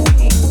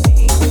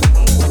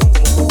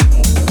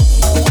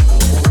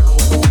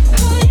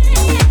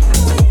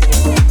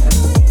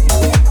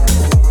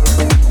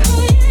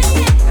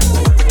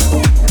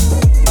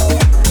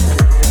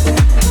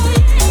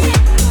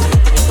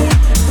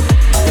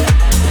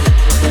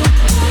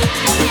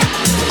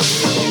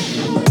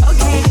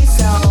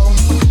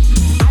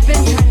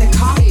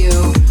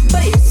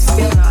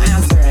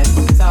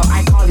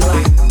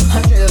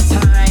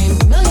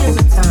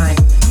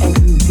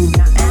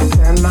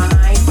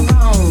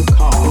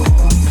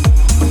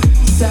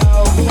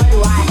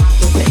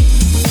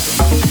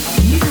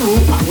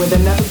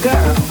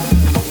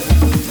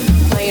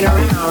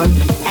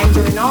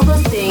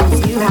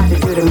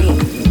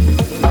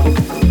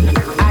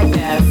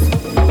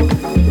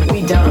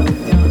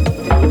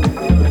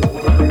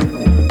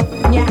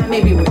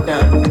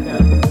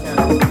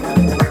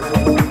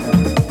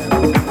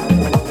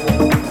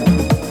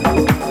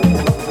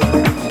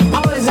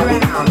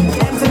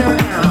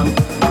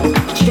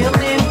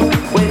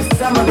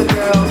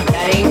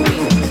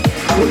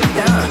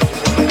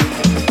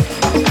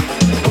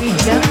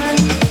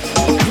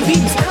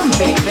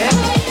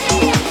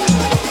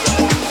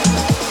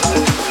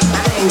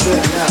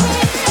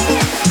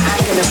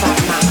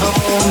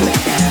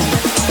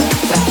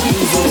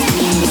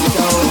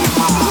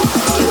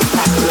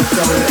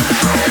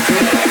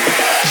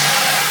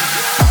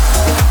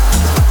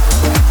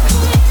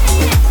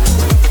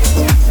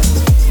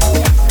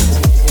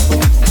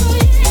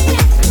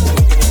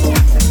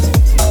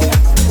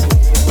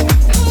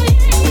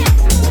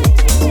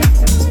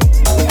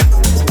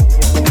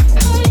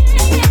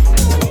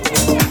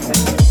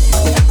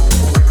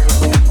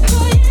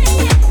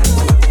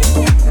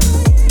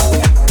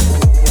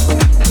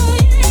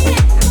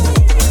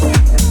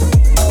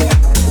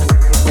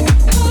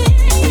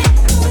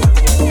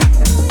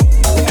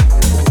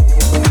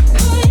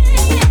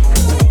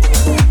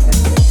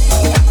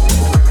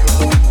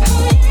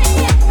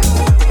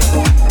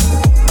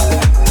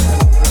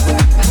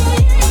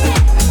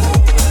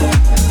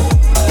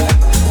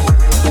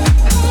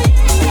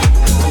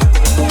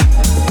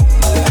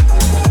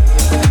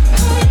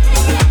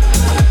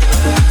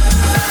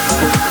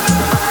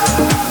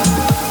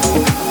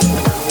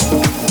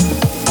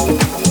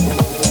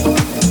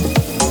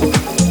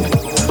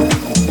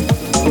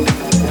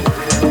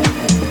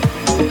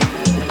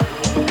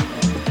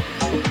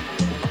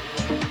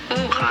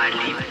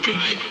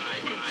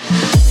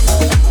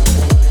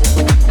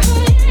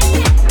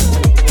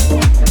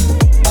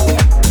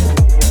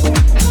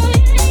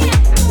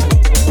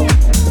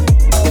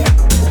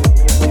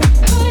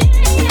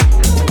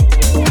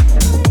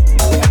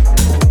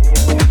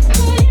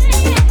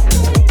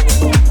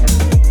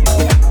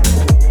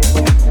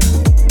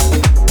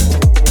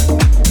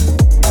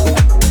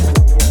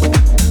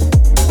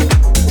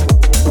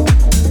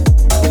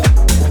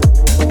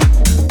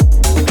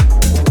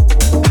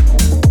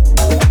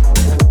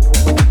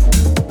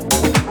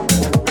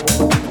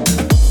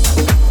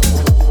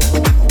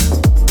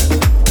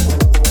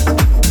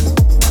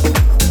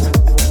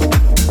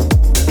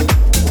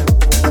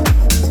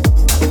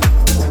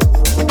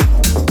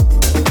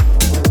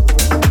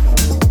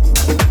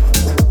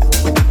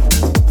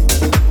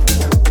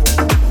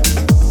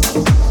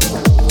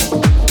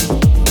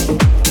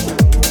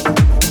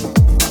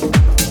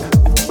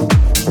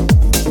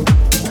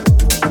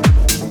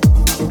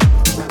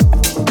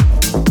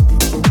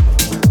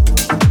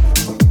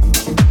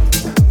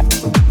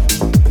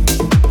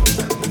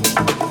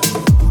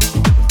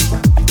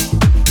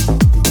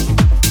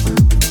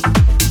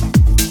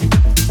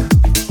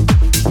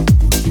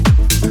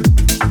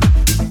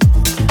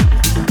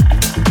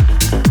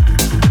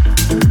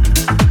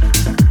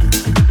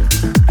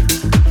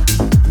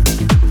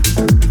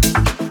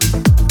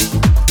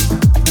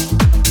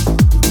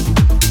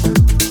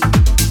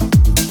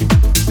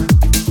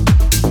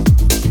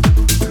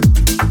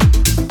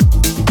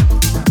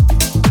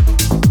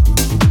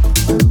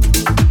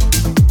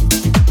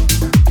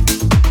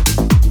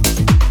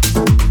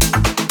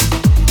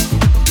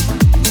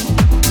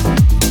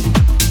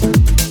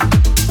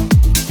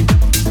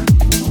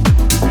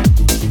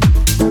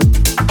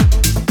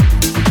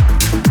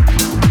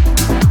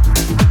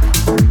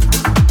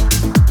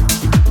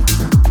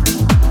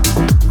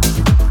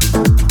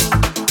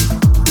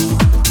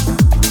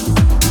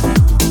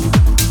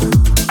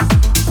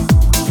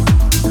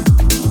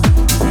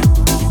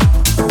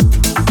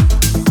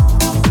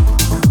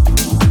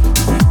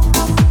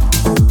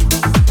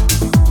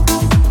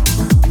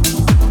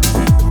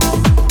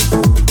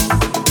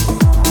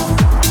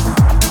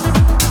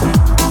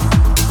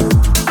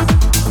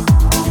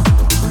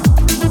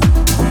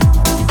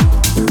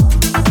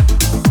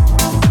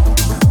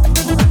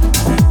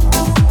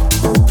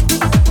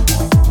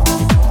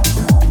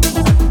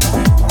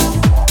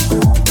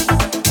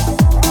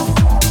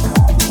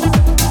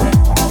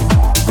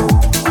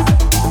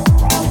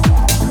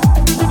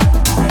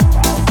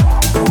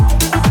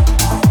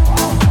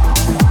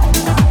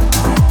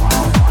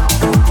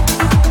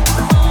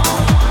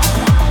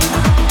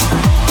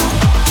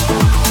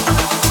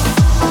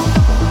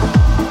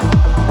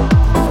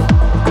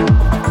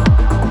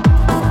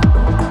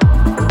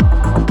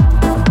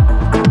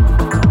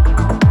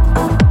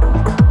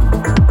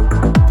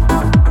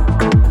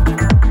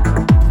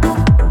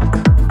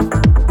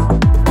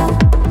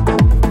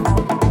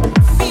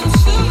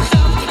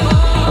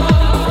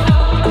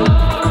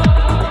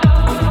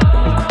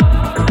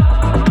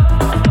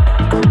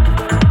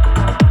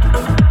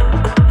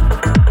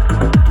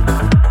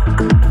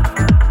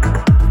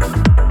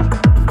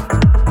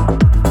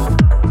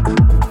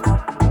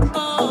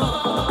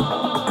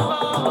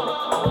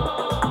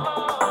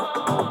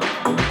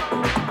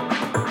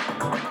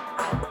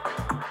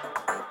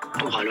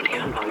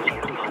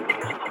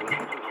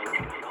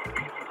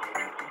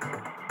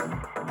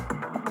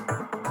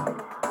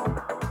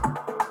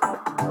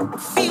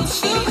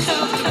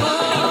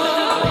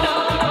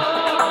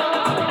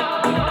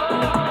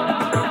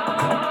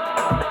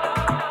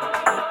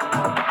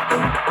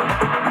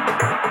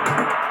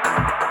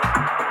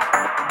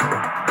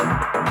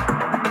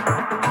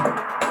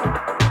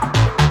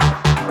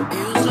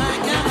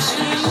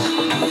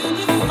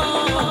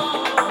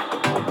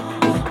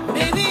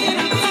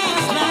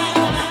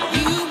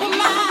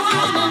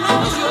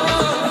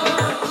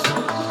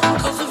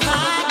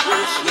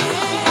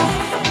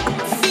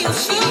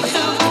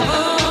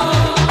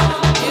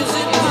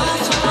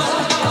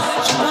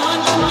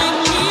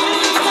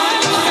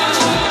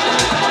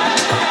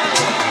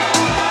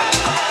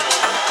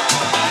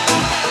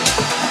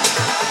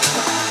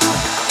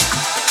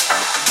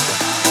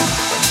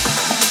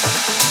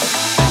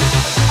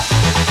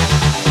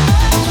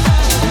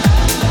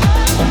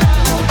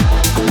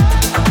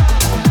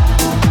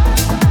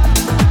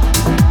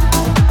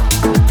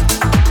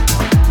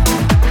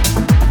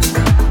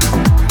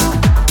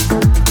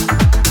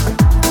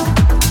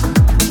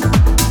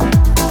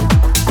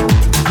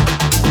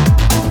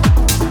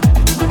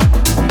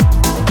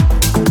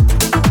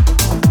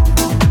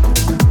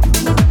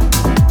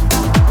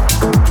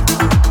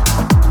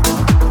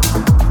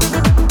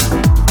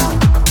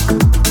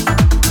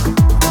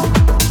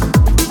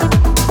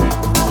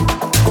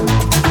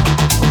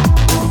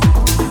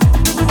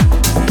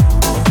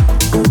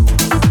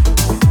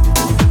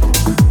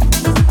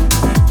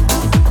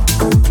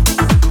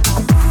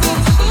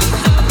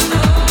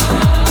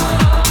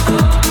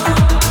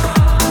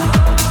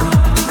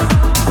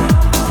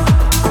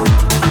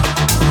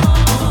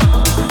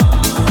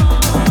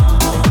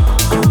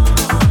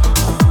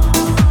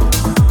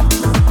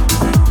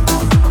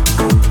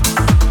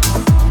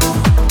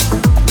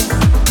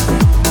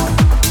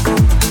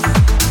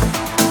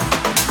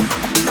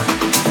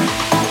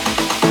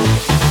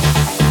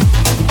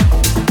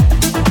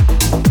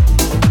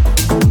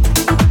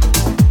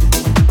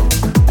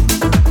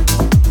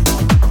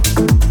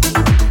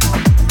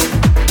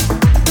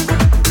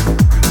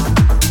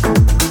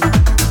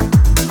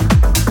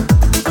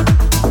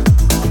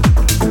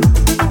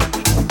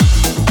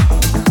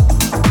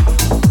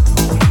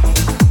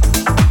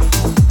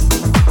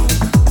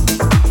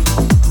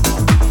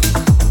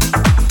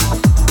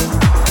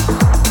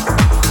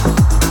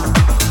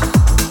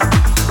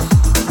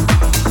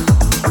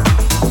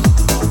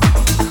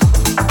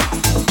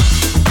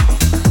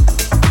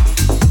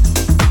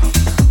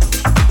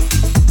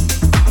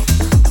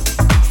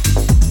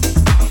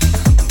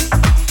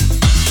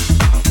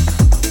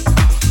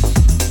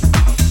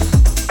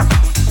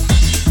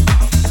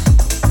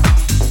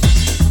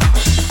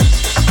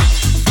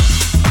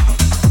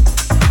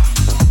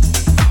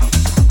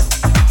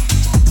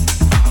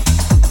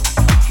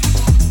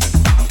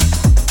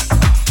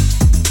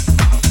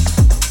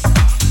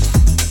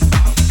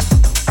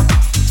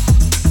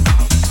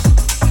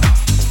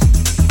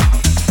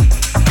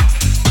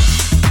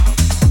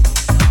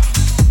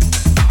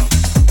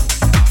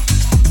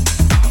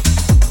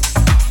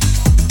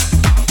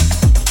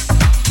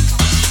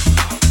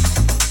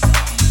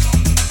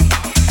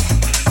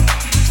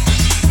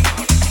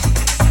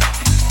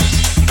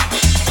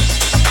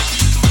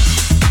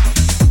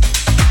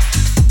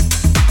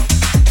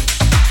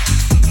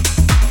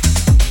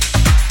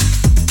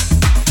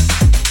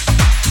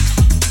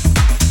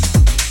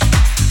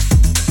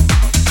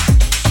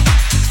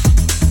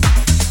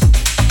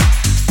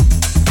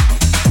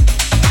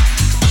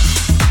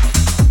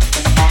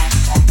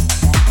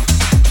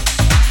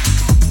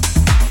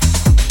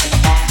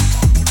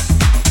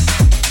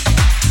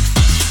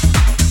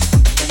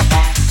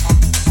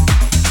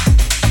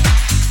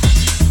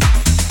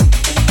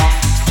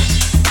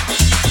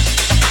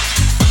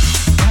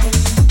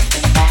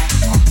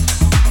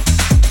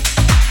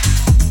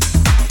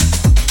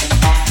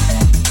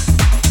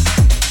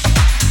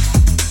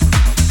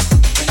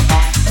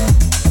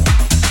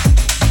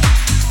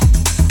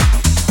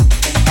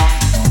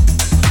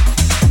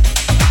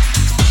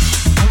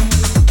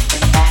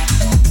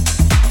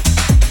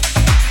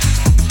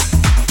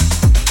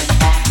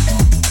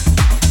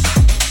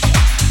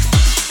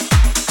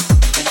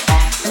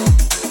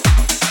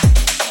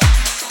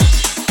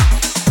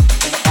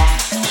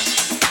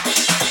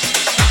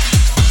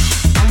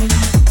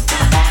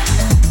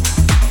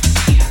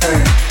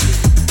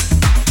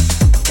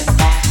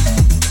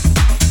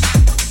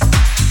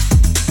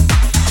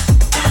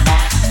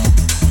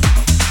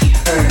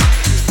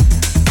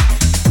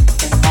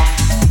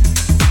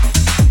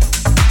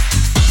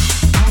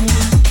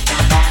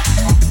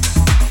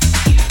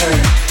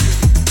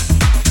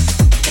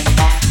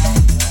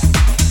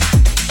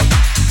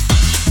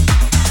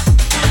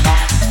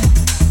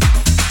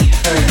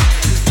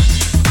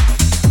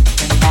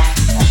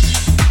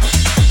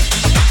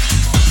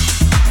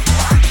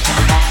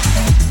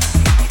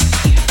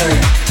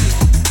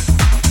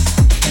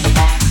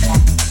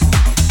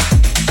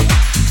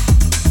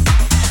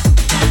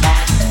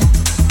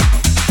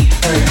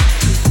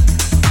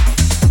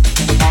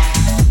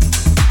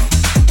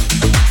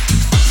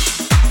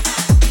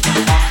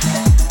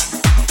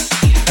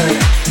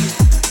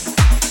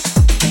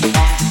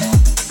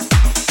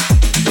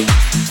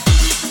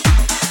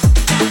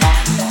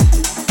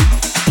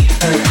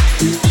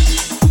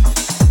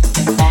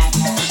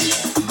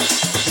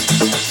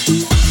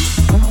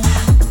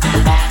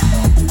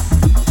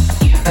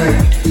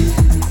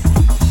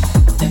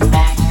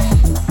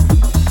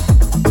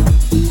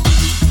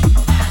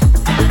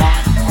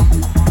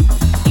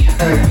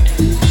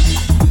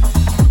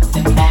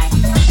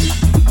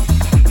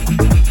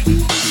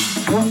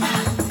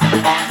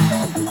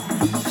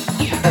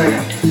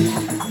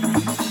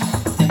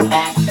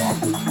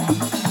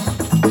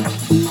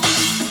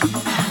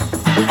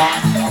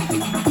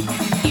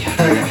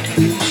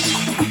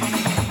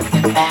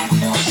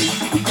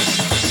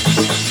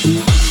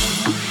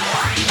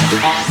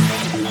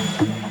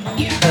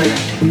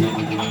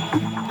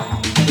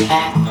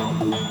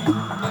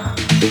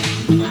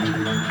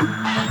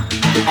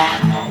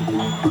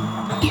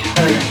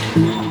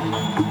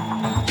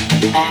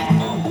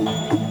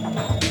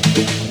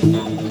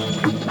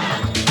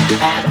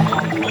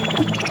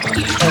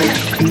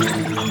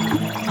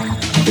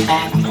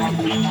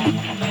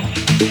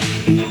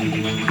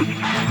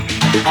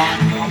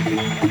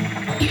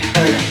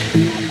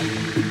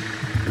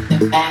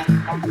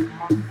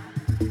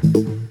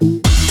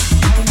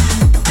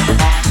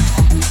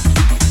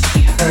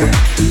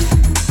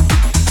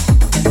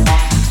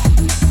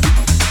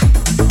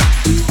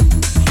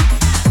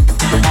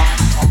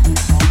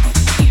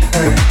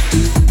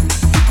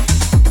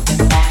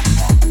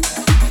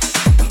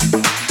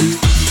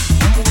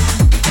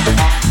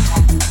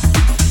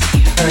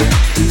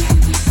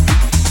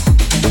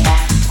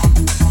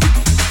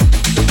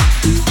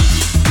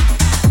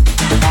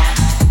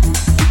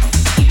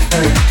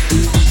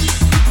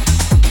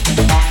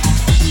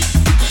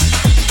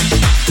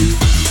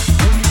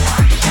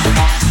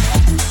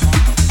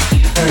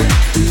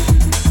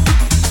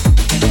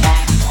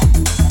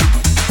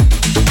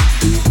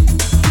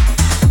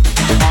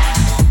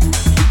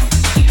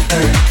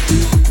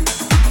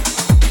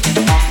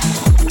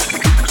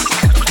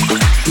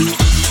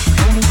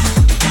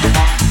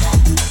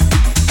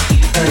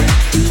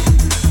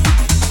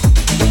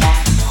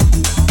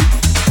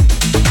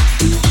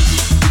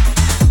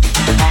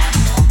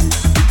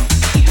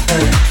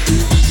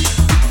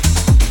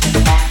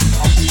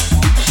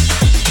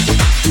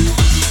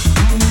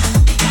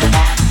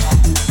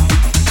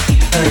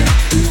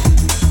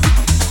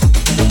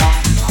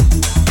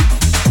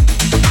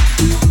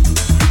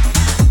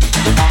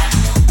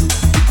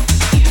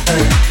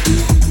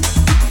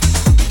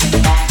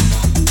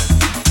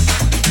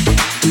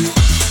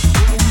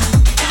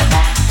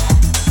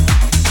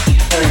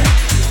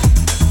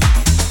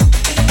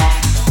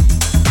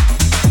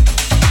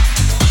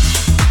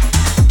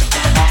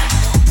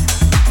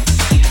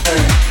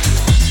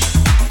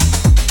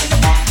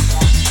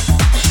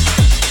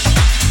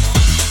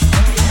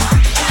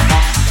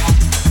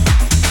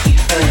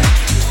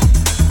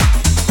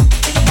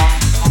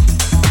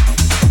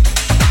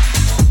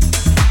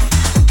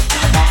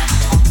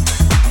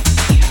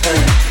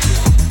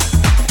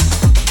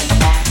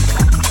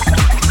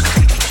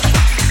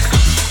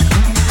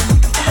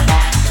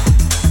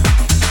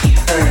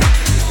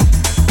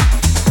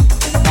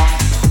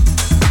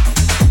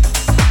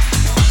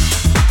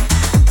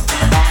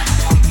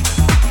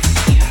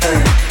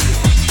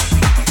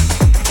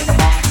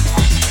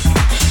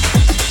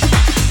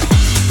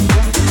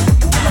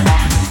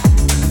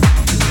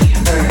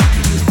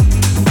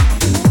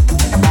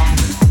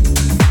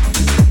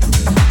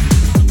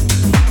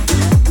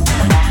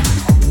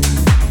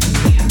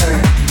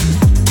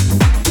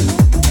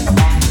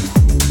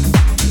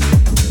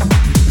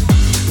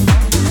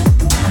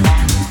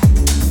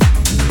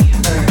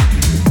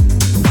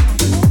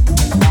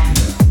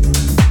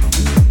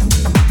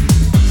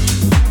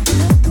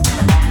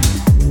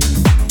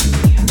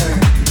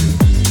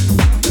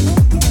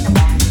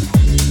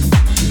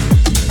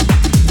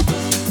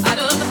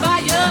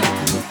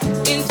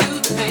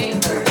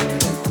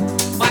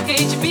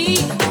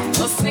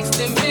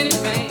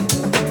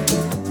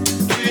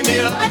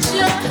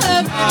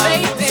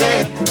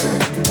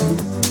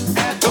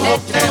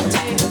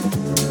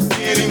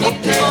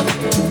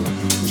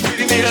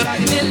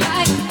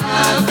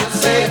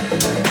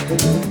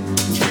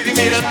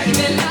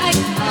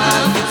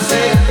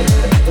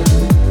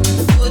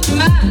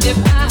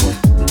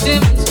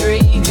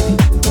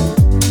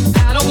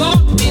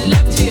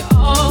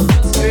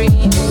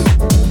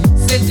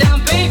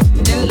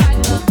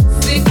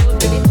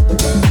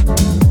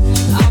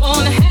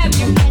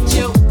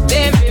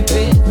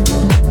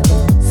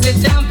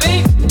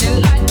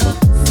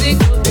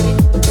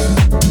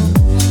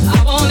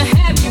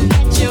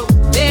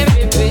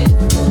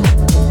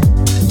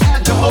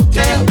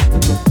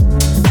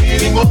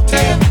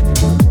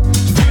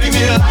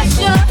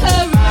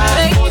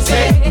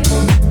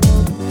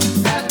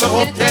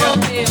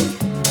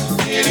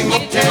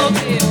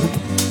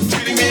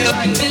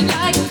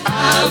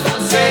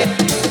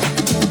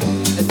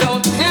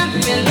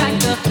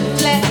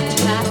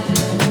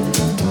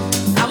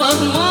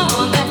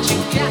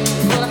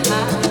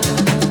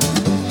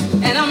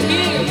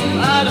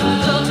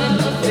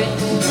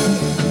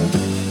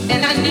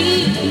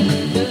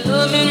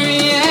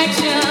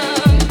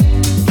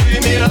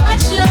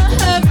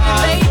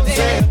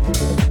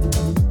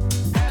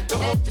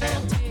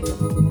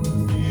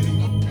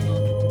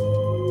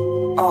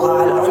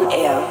 Ohral on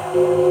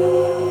Air.